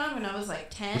crush on when I was like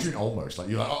 10. What do you mean almost? Like,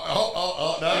 you're like, no.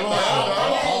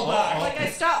 Like, I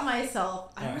stopped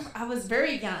myself. I was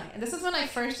very young, and this is when I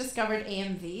first discovered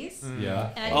AMVs.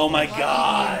 Yeah. And I Oh my watched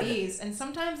God. AMVs, and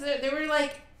sometimes they were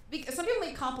like, some people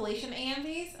make compilation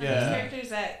AMVs, and there's characters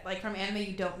that, like, from anime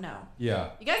you don't know.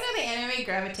 Yeah. You guys know the anime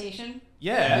Gravitation?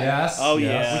 Yeah. Yes. Oh,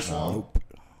 yes. yeah. Which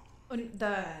one?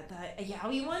 The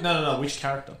yaoi one? No. Which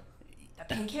character? The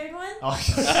pink-haired one? Oh,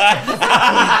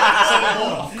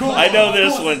 I know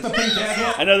this one.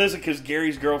 I know this one because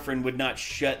Gary's girlfriend would not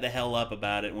shut the hell up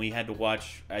about it, and we had to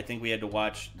watch. I think we had to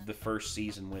watch the first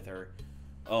season with her.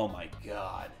 Oh my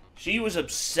god, she was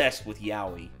obsessed with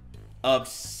yaoi.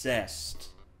 Obsessed.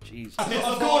 Jesus.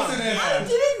 of course it is. I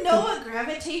didn't know what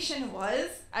Gravitation was.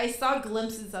 I saw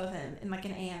glimpses of him in like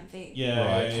an AMV. Yeah.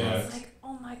 I was like,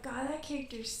 oh my god, that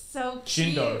character's so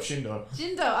cute. Shindo. I was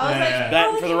Yeah. like,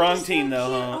 Batting oh, for the wrong team,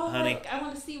 though, honey. Like, I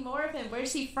want to see more of him.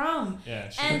 Where's he from?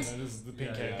 Yeah, And that is the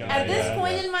pink haired guy. at this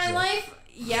point in my life,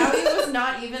 yaoi was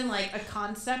not even like a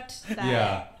concept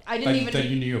that I didn't even. That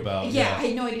you knew about. Yeah, I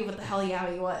had no idea what the hell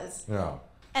yaoi was. Yeah.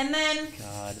 And then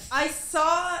God. I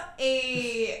saw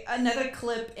another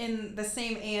clip in the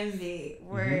same AMV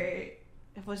where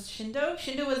it was Shindo.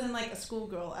 Shindo was in like a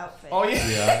schoolgirl outfit. Oh,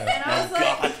 yeah. And I was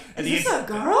like, God. is this a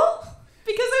girl?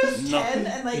 Because I was 10 No.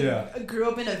 and like grew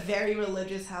up in a very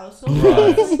religious household. Right. I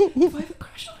was like, do I have a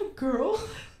crush on a girl?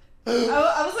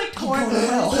 I was like torn. I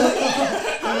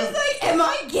was like, am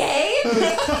I gay? I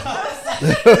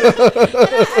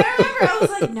remember I was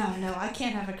like, no, I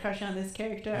can't have a crush on this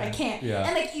character. I can't. Yeah.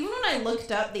 And like, even when I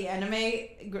looked up the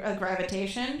anime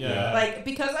gravitation, like,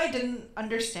 because I didn't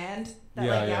understand that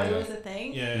yaoi was a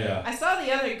thing, I saw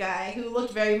the other guy who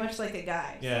looked very much like a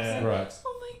guy. So I was like, right.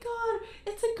 oh my god,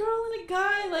 it's a girl and a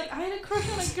guy. Like, I had a crush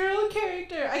on a girl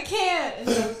character. I can't. And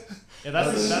so,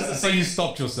 that's the So you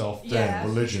stopped yourself. yeah.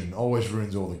 Religion always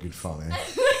ruins all the good fun,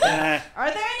 eh?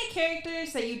 Are there any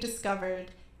characters that you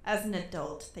discovered as an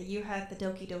adult that you had the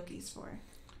Doki Dokis for?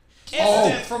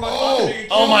 from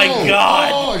Oh my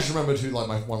god! Oh, I just remembered who like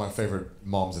one of my favorite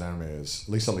moms in anime is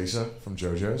Lisa from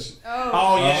JoJo's.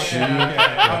 Oh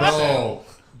yeah.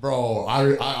 Bro,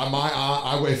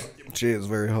 if She is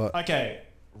very hot. Okay,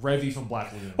 Revy from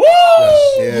Black Lagoon.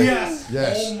 yes,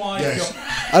 Oh my god.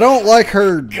 I don't like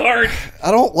her. Guard.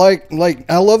 I don't like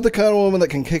I love the kind of woman that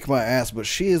can kick my ass, but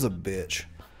she is a bitch.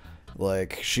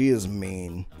 Like, she is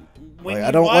mean. When Like, you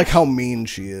I don't watch- like how mean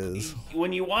she is.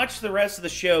 When you watch the rest of the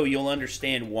show, you'll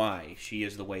understand why she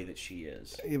is the way that she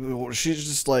is. She's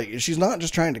just like, she's not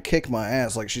just trying to kick my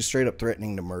ass. Like, she's straight up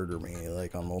threatening to murder me,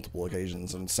 like, on multiple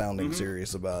occasions and sounding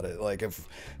serious about it. Like,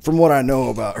 from what I know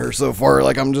about her so far,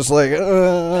 like, I'm just like,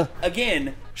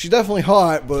 Again, she's definitely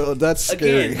hot, but that's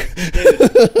scary.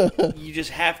 dude, you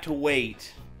just have to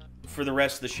wait for the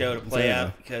rest of the show to play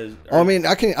out because. I mean,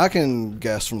 I can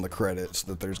guess from the credits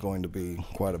that there's going to be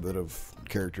quite a bit of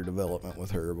character development with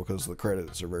her because the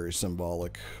credits are very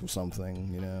symbolic of something,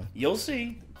 you know. You'll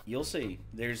see. You'll see.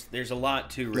 There's a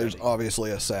lot to. There's Revy.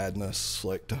 obviously a sadness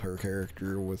like to her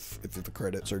character with if the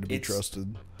credits are to be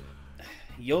trusted.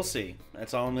 You'll see.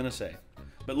 That's all I'm gonna say.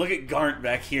 But look at Garnt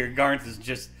back here. Garnt is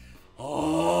just.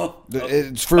 Oh.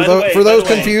 It's By the way- for those by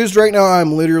the way- confused right now.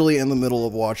 I'm literally in the middle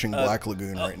of watching Black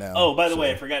Lagoon right now. Oh, by the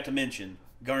way, I forgot to mention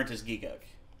Garnt is Geekuk.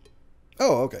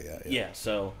 Oh, okay, yeah. Yeah.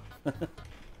 So.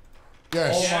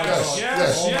 yes, Oh my god.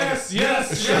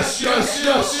 Yes.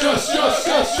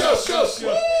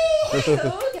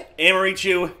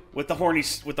 Amarichu with the horny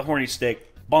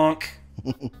stick. Bonk.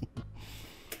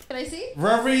 Can I see?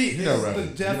 Revy is Revy. the You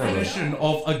know definition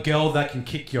of a girl that can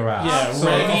kick your ass. Yeah, So,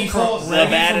 Revy of course, The from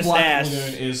baddest Black ass.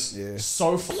 Lagoon is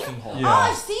so fucking hot. Oh,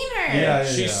 I've seen her. Yeah,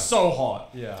 She's so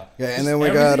hot. yeah. Yeah, and then we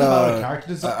everything got. about her character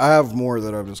design- I have more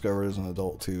that I've discovered as an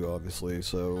adult too, obviously.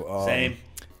 So Same.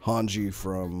 Hanji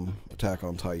from Attack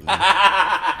on Titan.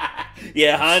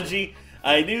 Yeah, Hanji.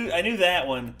 I knew that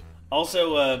one.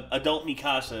 Also, adult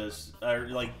Mikasas are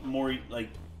like more like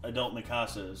adult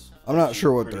Mikasas. I'm not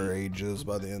sure what Pretty- their age is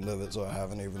by the end of it, so I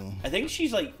haven't even I think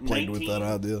she's like 19. played with that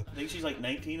idea. I think she's like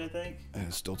 19. I think And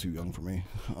it's still too young for me.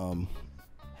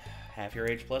 half your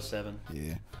age plus 7.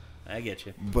 Yeah. I get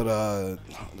you. But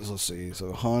let's see.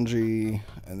 So Hanji,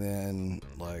 and then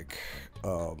like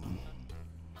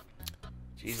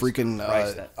Jesus freaking.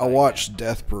 Christ, that I thing. watched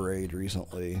Death Parade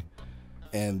recently,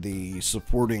 and the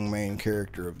supporting main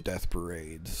character of Death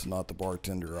Parade, not the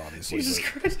bartender, obviously. Jesus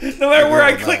but Christ! No matter where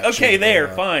I Yeah, click, that okay, shit, there,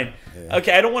 yeah. fine. Yeah.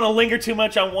 Okay, I don't want to linger too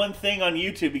much on one thing on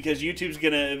YouTube because YouTube's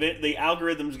gonna, the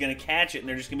algorithm's gonna catch it, and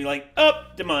they're just gonna be like, "Oh,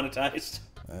 demonetized."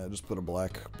 Just put a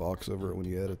black box over it when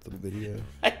you edit the video.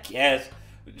 I guess.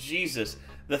 Jesus.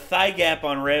 The thigh gap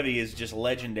on Revy is just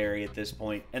legendary at this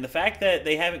point. And the fact that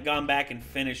they haven't gone back and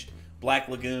finished Black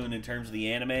Lagoon in terms of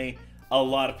the anime, a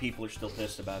lot of people are still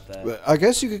pissed about that. But I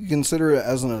guess you could consider it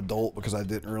as an adult because I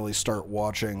didn't really start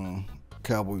watching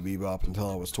Cowboy Bebop until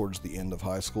I was towards the end of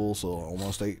high school, so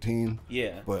almost 18.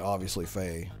 Yeah. But obviously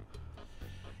Faye.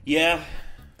 Yeah.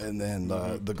 And then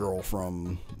the girl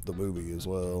from the movie as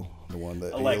well. The one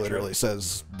that he Electra. literally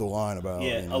says the line about.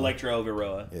 Yeah, you know. Electra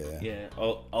Ogaroa. Yeah. Yeah,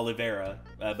 Oliveira,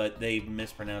 but they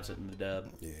mispronounce it in the dub.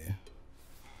 Yeah.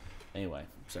 Anyway,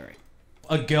 sorry.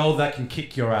 A girl that can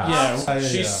kick your ass. Yeah,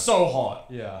 she's so hot.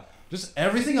 Yeah. Just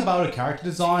everything about her character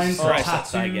design, her Christ, that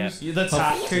thigh gap. tattoos, The her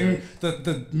tattoo. fucking,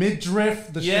 the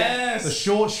midriff, the Yes. the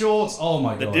short shorts. Oh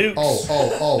my The god. Dukes.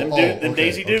 Them Okay,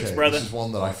 Daisy Dukes, okay. brother. This is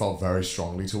one that I felt very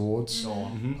strongly towards.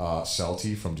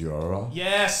 Celti from Diora.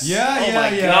 Yes. Yeah, Oh yeah, my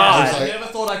yeah. God. I never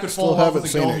thought I could Still fall off haven't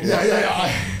with a seen gold. it yet.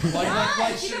 Yeah.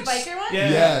 Is she the biker one?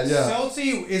 Yeah. Yeah.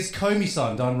 Celti is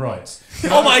Comey-san done right.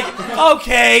 Oh my.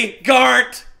 Okay,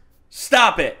 Gart.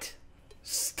 Stop it.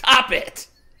 Stop it.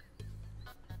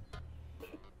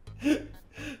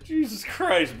 Jesus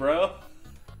Christ, bro.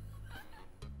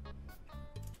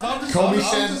 Call me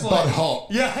Sen, but hot.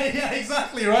 Yeah, yeah,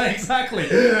 exactly, right, exactly.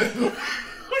 Look at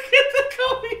the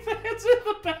Kobe fans in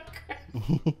the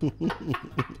background.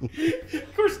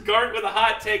 Of course, Gart with a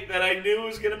hot take that I knew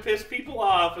was going to piss people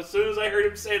off. As soon as I heard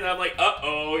him say that, I'm like,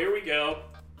 uh-oh, here we go.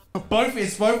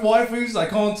 It's both waifus. I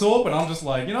can't talk, but I'm just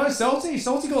like, you know,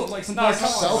 Celty got like some nice.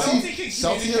 Celty can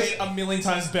Celty communicate a million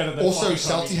times better than. Also, fucking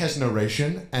Tommy. Celty has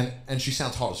narration, and she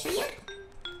sounds hot as fuck.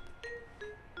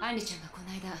 アンリちゃんがこ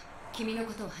の間君の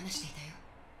ことを話していたよ。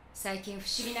最近不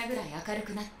思議なぐらい明る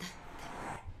くなっ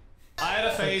た。 I had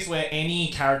a phase where any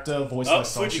character voiced by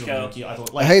Soshi Yuki, I thought,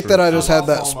 I like, hate that I just had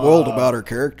that from, spoiled about her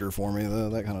character for me.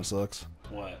 That kind of sucks.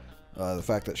 What? The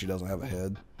fact that she doesn't have a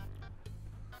head.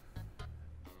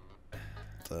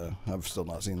 I've still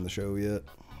not seen the show yet.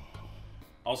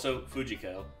 Also,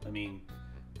 Fujiko. I mean,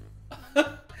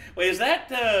 wait, is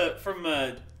that from?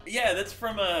 Yeah, that's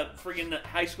from friggin'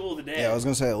 High School of the Dead. Yeah, I was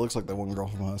gonna say it looks like that one girl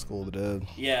from High School of the Dead.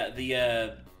 Yeah, the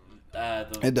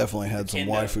It definitely had some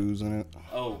Nintendo. waifus in it.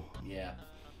 Oh yeah,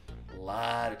 a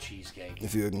lot of cheesecake.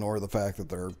 If you ignore the fact that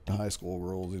they're high school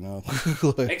girls, you know.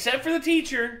 Like, Except for the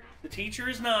teacher. The teacher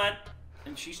is not,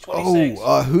 and she's 26.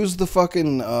 who's the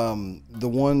fucking the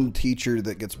one teacher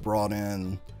that gets brought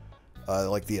in,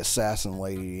 like the assassin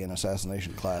lady in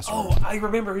assassination class? Oh, I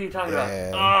remember who you're talking Yeah.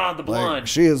 about. Ah, the blonde. Like,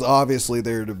 she is obviously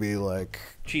there to be like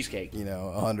Cheesecake. you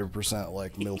know, 100%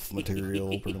 like MILF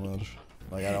material, pretty much.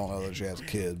 Like, I don't know that she has a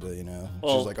kid, but you know,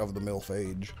 Well, she's like of the MILF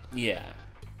age. Yeah.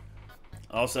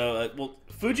 Also, well,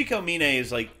 Fujiko Mine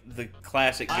is like the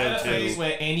classic I had a phase go-to.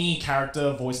 where any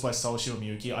character voiced by Soshi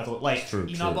Miyuki, I thought, like, True,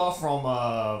 Inaba from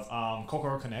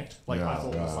Kokoro Connect, like, Yeah, I thought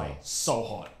was, yeah. like, so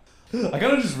hot. I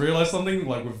kind of just realized something,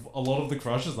 like with a lot of the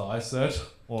crushes that I said.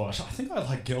 Well, I think I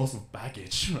like girls with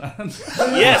baggage, man.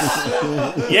 Yes,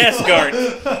 yes, Gart.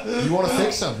 You want to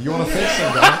fix them? You want to fix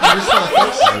them? Guys? You just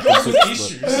want to fix them.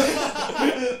 Issues.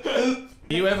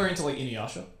 Are you ever into, like,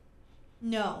 Inuyasha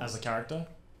No. as a character?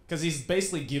 Because he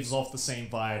basically gives off the same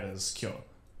vibe as Kyo.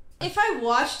 If I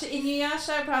watched Inuyasha,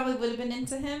 I probably would have been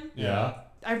into him. Yeah.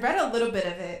 I read a little bit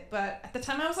of it, but at the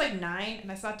time I was like 9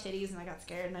 and I saw titties and I got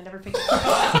scared and I never picked it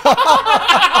up.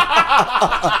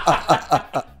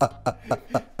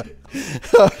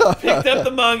 Picked up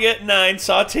the manga at 9,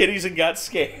 saw titties, and got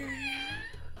scared.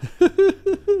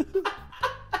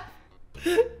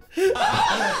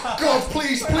 God,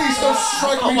 please, please don't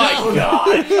strike Oh me my down.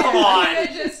 god, come on.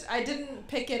 I didn't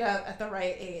pick it up at the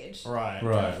right age. Right.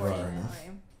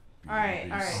 Unfortunately.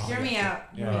 Alright, hear me out.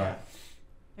 Hear me Yeah. out.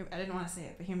 I didn't want to say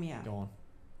it, but hear me out. Go on.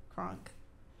 Kronk.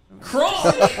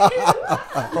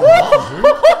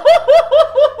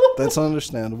 That's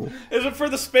understandable. Is it for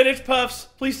the spinach puffs?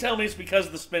 Please tell me it's because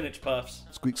of the spinach puffs.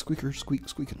 Squeak, squeaker, squeak,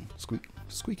 squeaking, squeak,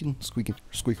 squeaking, squeaking,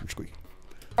 squeaker, squeak.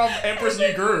 From Emperor's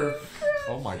New Groove.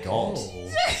 Oh my god.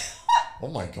 Oh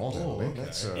my god, Emily.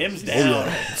 That's M's down.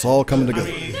 It's all coming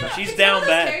together. She's It's down one of those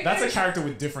bad. characters- That's a character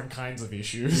with different kinds of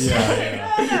issues. No, it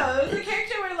was a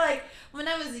character where like when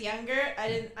I was younger, I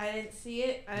didn't see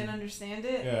it, I didn't understand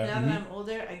it. Yeah. Now that I'm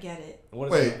older, I get it. What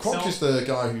is Wait, it? Kronk is the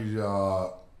guy who.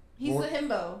 He's What? the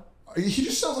himbo. He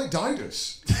just sounds like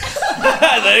Didas.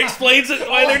 That explains it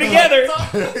why they're together.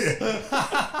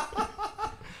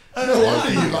 No wonder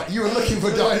you were looking for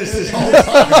Didas this whole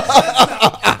time.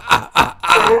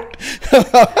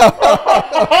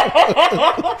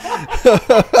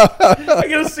 I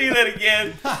gotta see that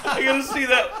again. I gotta see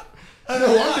that.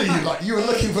 No wonder you were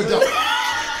looking for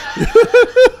Didas.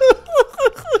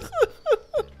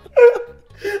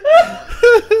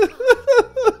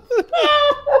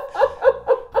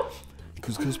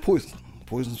 Cusco's poison.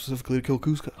 Poison specifically to kill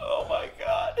Cusco. Oh my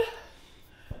god.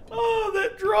 Oh,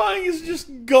 that drawing is just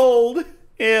gold.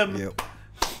 Yep.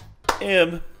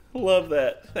 M. Love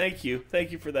that. Thank you.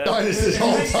 Thank you for that. Didas this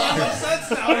whole time.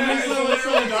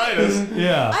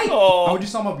 Yeah. How Oh. would you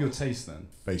sum up your taste then?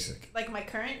 Basic. Like my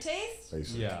current taste,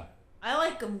 Basic. Yeah. I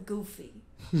like them goofy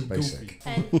Basic.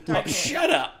 and dark hair. Shut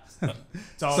up.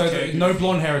 So no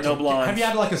blonde hair at No all. blondes. Have you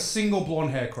had like a single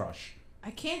blonde hair crush? I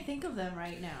can't think of them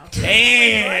right now.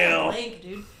 Damn. Blank,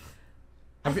 dude.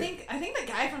 I think the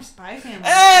guy from Spy Family.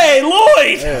 Hey,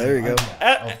 Lloyd! Yeah, there you go.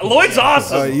 Lloyd's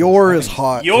awesome. Yor is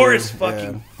hot. Yor too. is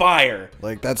fucking Yeah. fire.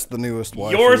 Like, that's the newest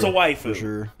waifu. Yor's a waifu. For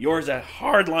sure. Yor's a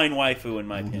hardline waifu, in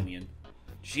my opinion.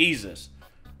 Jesus.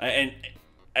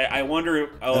 I wonder.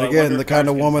 Oh, And I again, wonder the if kind Gart's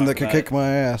of gonna woman talk that could about kick it. my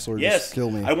ass or Yes. just kill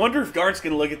me. I wonder if Gart's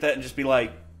gonna look at that and just be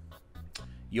like,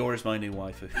 "Yor's my new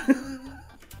waifu."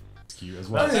 Cute as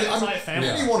well.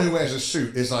 Anyone who wears a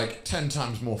suit is like 10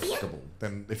 times more fuckable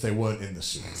than if they weren't in the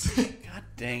suit. God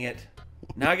dang it!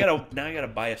 Now I gotta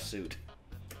buy a suit.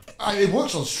 It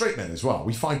works on straight men as well.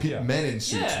 We find men in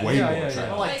suits way more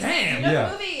attractive. Like, damn. You know Yeah.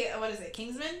 the movie, what is it,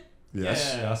 Kingsman?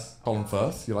 Yes. Yeah. Yes. Colin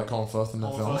Firth. You like Colin Firth in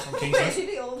that film? From Wait, Kingsman.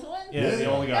 the old one? Yeah,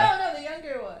 the old No, guy. no, the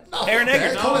younger one. Taron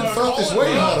Egerton. Colin Firth is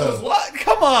way hotter. What?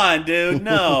 Come on, dude.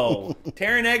 No.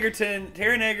 Taron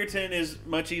Egerton is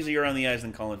much easier on the eyes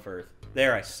than Colin Firth.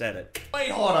 There, I said it. Way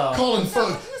hotter. Colin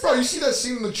Firth. Bro, you see that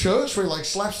scene in the church where he like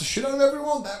slaps the shit out of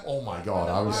everyone? That, oh my god,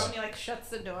 I was. When he like shuts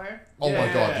the door. Oh my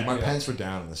Yeah, god, dude, my yeah. pants were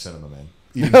down in the cinema, man.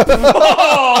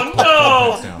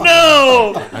 Oh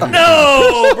no!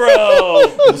 No, bro!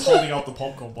 He was holding up the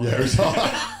popcorn bottle. Yeah, it was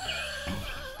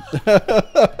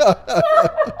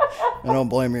I don't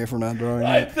blame you for not drawing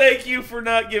I it. thank you for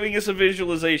not giving us a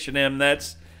visualization, Em.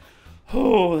 That's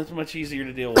much easier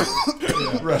to deal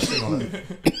with. resting on it.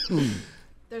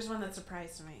 There's one that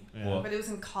surprised me. What? But it was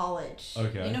in college.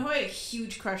 Okay. You know who I had a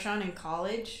huge crush on in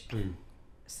college?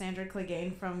 Sandra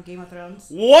Clegane from Game of Thrones.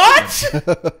 What?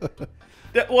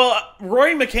 Well,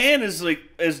 Rory McCann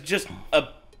is just a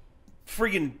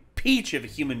friggin' peach of a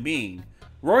human being.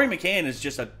 Rory McCann is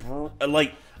just a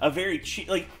very cheap.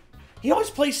 Like, he always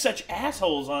plays such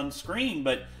assholes on screen,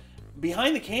 but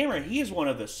behind the camera, he is one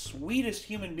of the sweetest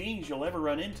human beings you'll ever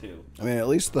run into. I mean, at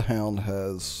least the Hound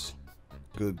has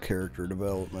good character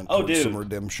development. Oh, towards dude. some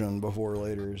redemption before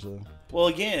later. So Well,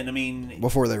 again, I mean,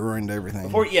 before they ruined everything.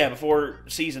 before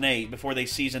season 8, before they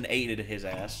season 8'd his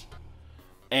ass,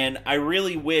 and I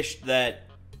really wished that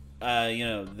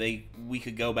we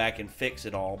could go back and fix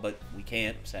it all, but we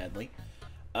can't, sadly.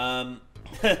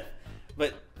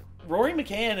 But Rory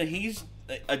McCann, he's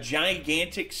a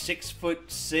gigantic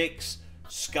 6'6"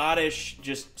 Scottish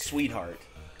just sweetheart.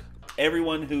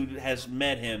 Everyone who has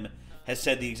met him has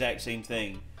said the exact same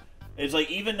thing. It's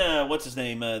like even what's his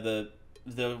name, the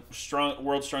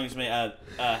world's strongest man,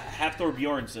 Hafthor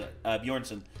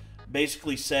Bjornsson,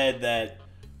 basically said that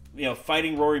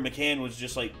fighting Rory McCann was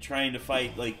just like trying to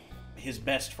fight like his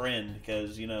best friend,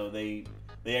 because they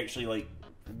actually like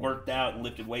worked out and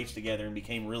lifted weights together and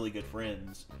became really good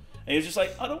friends. And he was just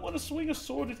like, I don't want to swing a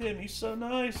sword at him. He's so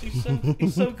nice.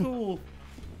 He's so cool.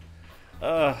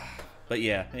 But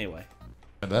yeah. Anyway.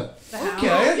 And that. Okay,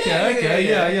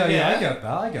 yeah, I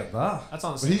get that. That's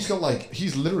on. But he's got like,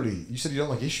 he's literally. You said you don't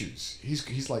like issues.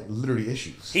 He's like literally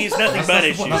issues. He's nothing but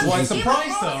issues. That's why I'm Game of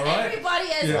surprised Thrones, though, right? Everybody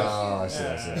has issues. Oh, I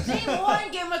see. Name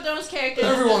one Game of Thrones character.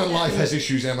 Everyone in life has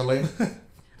issues, Emily.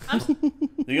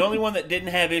 The only one that didn't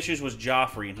have issues was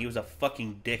Joffrey, and he was a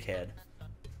fucking dickhead.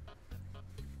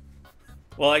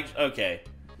 Well, okay.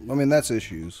 I mean, that's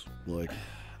issues. Like,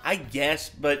 I guess,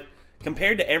 but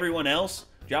compared to everyone else,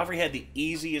 Joffrey had the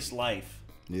easiest life.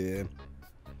 yeah.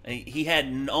 He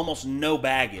had almost no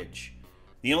baggage.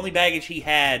 The only baggage he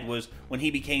had was when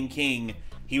he became king.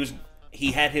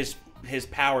 He had his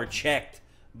power checked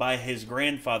by his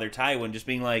grandfather Tywin, just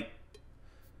being like,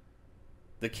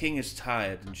 the king is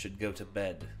tired and should go to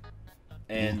bed.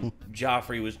 And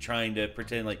Joffrey was trying to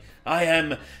pretend like, I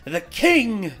am the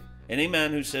king. Any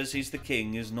man who says he's the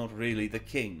king is not really the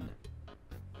king.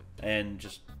 And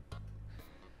just,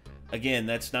 again,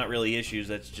 that's not really issues.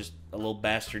 That's just a little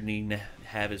bastard needing to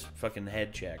have his fucking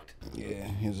head checked. Yeah,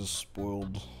 he's a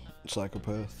spoiled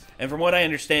psychopath. And from what I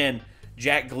understand,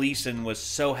 Jack Gleason was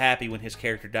so happy when his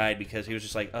character died, because he was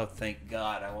just like, oh, thank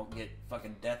God, I won't get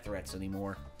fucking death threats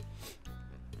anymore.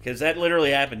 Because that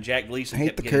literally happened. Jack Gleason Hate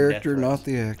kept the getting death character, threats. not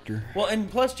the actor. Well, and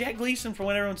plus Jack Gleason, from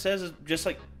what everyone says, is just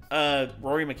like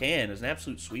Rory McCann, is an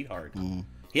absolute sweetheart.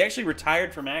 He actually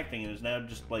retired from acting and is now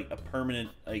just like a permanent,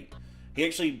 like, he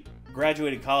actually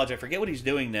graduated college. I forget what he's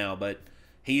doing now, but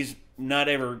he's not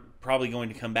ever probably going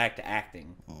to come back to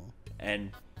acting.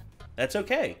 And that's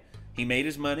okay. He made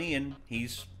his money and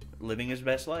he's living his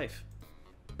best life.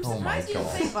 I'm surprised you didn't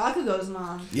say Bakugo's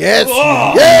mom. Yes!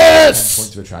 Oh! Yes!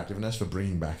 Point of attractiveness for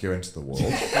bringing Bakugo into the world.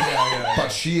 Yeah. But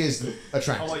she is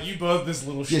attractive. Oh, like you birthed this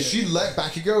little Yeah, shit. she let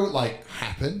Bakugo like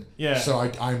happen. Yeah. So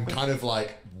I'm kind of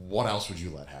like, what else would you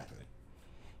let happen?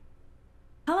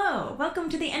 Hello, welcome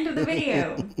to the end of the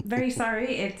video. Very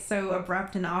sorry it's so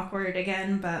abrupt and awkward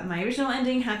again, but my original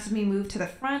ending had to be moved to the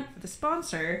front for the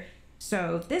sponsor,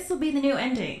 so this will be the new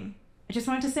ending. I just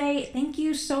wanted to say thank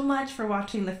you so much for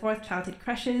watching the 4th Childhood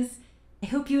Crushes. I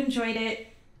hope you enjoyed it,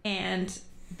 and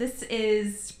this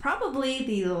is probably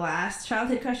the last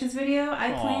Childhood Crushes video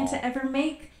I plan to ever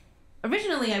make.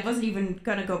 Originally, I wasn't even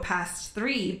gonna go past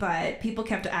 3, but people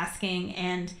kept asking,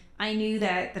 and I knew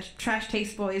that the Trash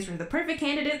Taste Boys were the perfect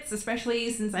candidates, especially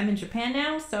since I'm in Japan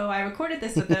now, so I recorded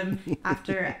this with them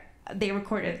after they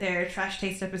recorded their Trash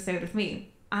Taste episode with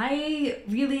me. I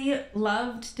really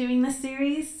loved doing this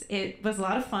series. It was a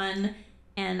lot of fun,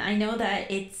 and I know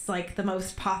that it's like the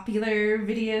most popular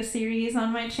video series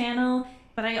on my channel,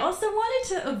 but I also wanted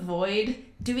to avoid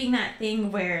doing that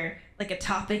thing where like a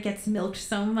topic gets milked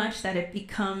so much that it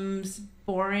becomes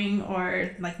boring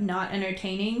or like not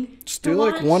entertaining. Just do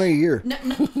like one a year. No.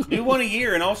 Do one a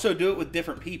year, and also do it with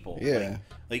different people. Yeah.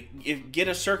 Get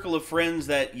a circle of friends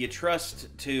that you trust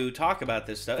to talk about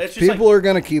this stuff. It's just People are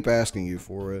gonna keep asking you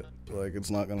for it. Like, it's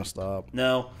not gonna stop.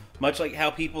 No, much like how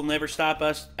people never stop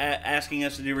us asking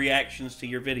us to do reactions to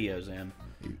your videos, Em.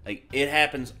 Like, it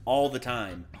happens all the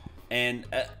time, and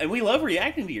we love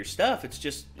reacting to your stuff. It's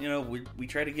just, you know, we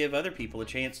try to give other people a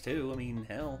chance too. I mean,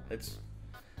 hell, it's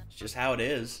just how it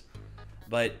is.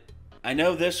 But I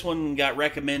know this one got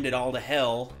recommended all to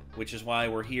hell, which is why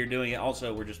we're here doing it.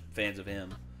 Also, we're just fans of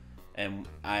him. And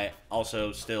I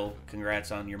also still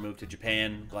congrats on your move to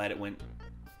Japan. Glad it went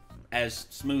as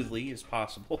smoothly as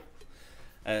possible.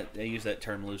 I use that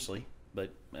term loosely.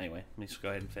 But anyway, let me just go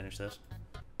ahead and finish this.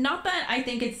 Not that I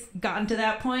think it's gotten to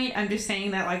that point. I'm just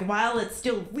saying that, like, while it's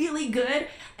still really good,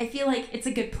 I feel like it's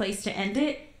a good place to end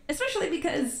it. Especially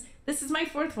because this is my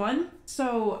 4th one.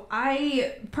 So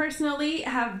I personally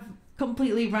have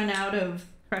completely run out of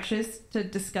crushes to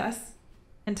discuss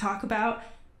and talk about.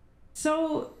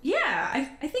 So yeah,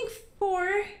 I think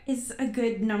 4 is a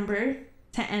good number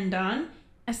to end on.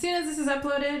 As soon as this is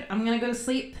uploaded, I'm gonna go to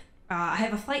sleep. I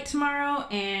have a flight tomorrow,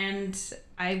 and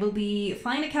I will be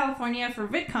flying to California for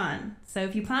VidCon. So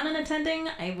if you plan on attending,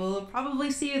 I will probably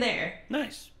see you there.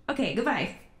 Nice. Okay,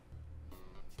 goodbye.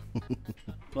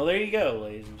 Well, there you go,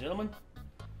 ladies and gentlemen.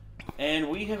 And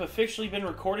we have officially been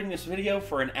recording this video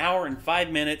for 1 hour and 5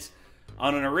 minutes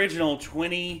on an original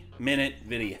 20-minute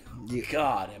video. Yeah.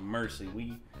 God have mercy.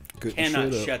 We Couldn't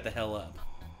cannot shut up. shut the hell up.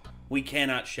 We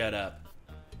cannot shut up.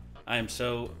 I am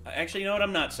so... Actually, you know what?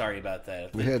 I'm not sorry about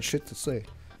that. We had shit to say.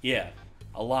 Yeah,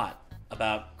 a lot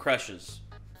about crushes.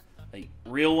 Like,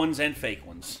 real ones and fake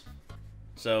ones.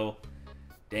 So,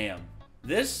 damn.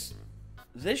 This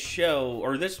show,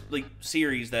 or this like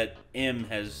series that M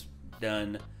has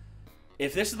done,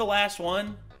 if this is the last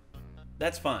one,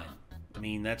 that's fine. I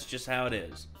mean, that's just how it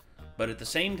is. But at the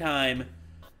same time,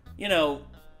 you know,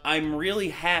 I'm really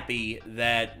happy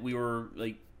that we were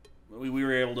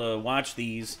able to watch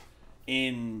these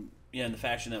in the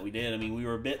fashion that we did. I mean, we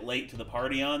were a bit late to the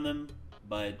party on them,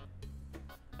 but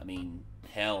I mean,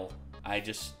 hell, I'm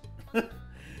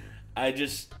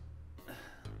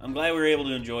glad we were able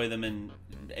to enjoy them and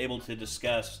able to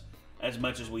discuss as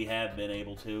much as we have been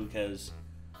able to, because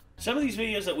some of these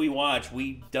videos that we watch,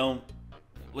 we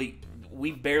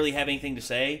barely have anything to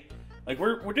say. Like,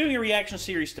 we're doing a reaction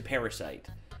series to Parasite,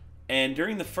 and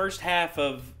during the first half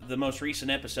of the most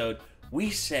recent episode, we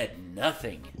said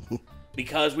nothing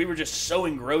because we were just so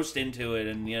engrossed into it,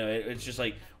 and it's just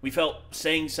like we felt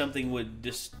saying something would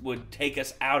take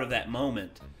us out of that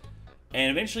moment. And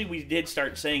eventually we did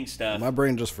start saying stuff. My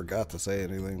brain just forgot to say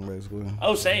anything, basically.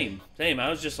 Oh, same. I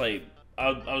was just like,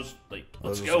 I was like,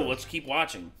 let's go, let's keep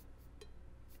watching.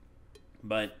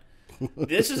 But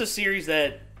this is a series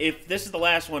that, if this is the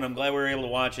last one, I'm glad we were able to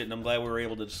watch it, and I'm glad we were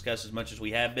able to discuss as much as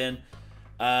we have been.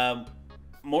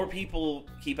 More people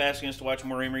keep asking us to watch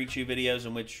more Emrichu videos,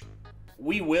 in which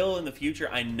we will in the future.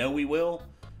 I know we will,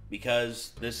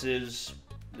 because this is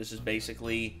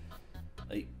basically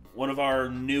like one of our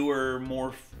newer,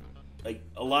 more like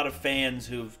a lot of fans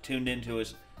who've tuned into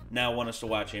us now want us to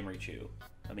watch Emrichu.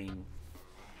 I mean,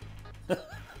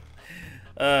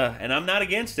 and I'm not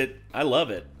against it. I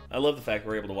love it. I love the fact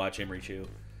we're able to watch Emrichu.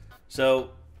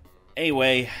 So,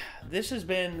 anyway, this has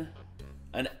been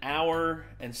an hour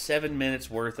and 7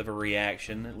 minutes worth of a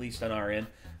reaction, at least on our end.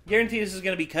 Guarantee this is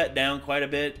going to be cut down quite a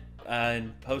bit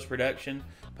in post-production.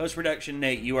 Post-production,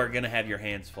 Nate, you are going to have your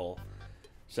hands full.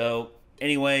 So,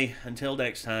 anyway, until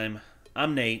next time,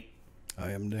 I'm Nate.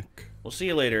 I am Nick. We'll see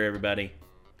you later, everybody.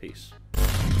 Peace.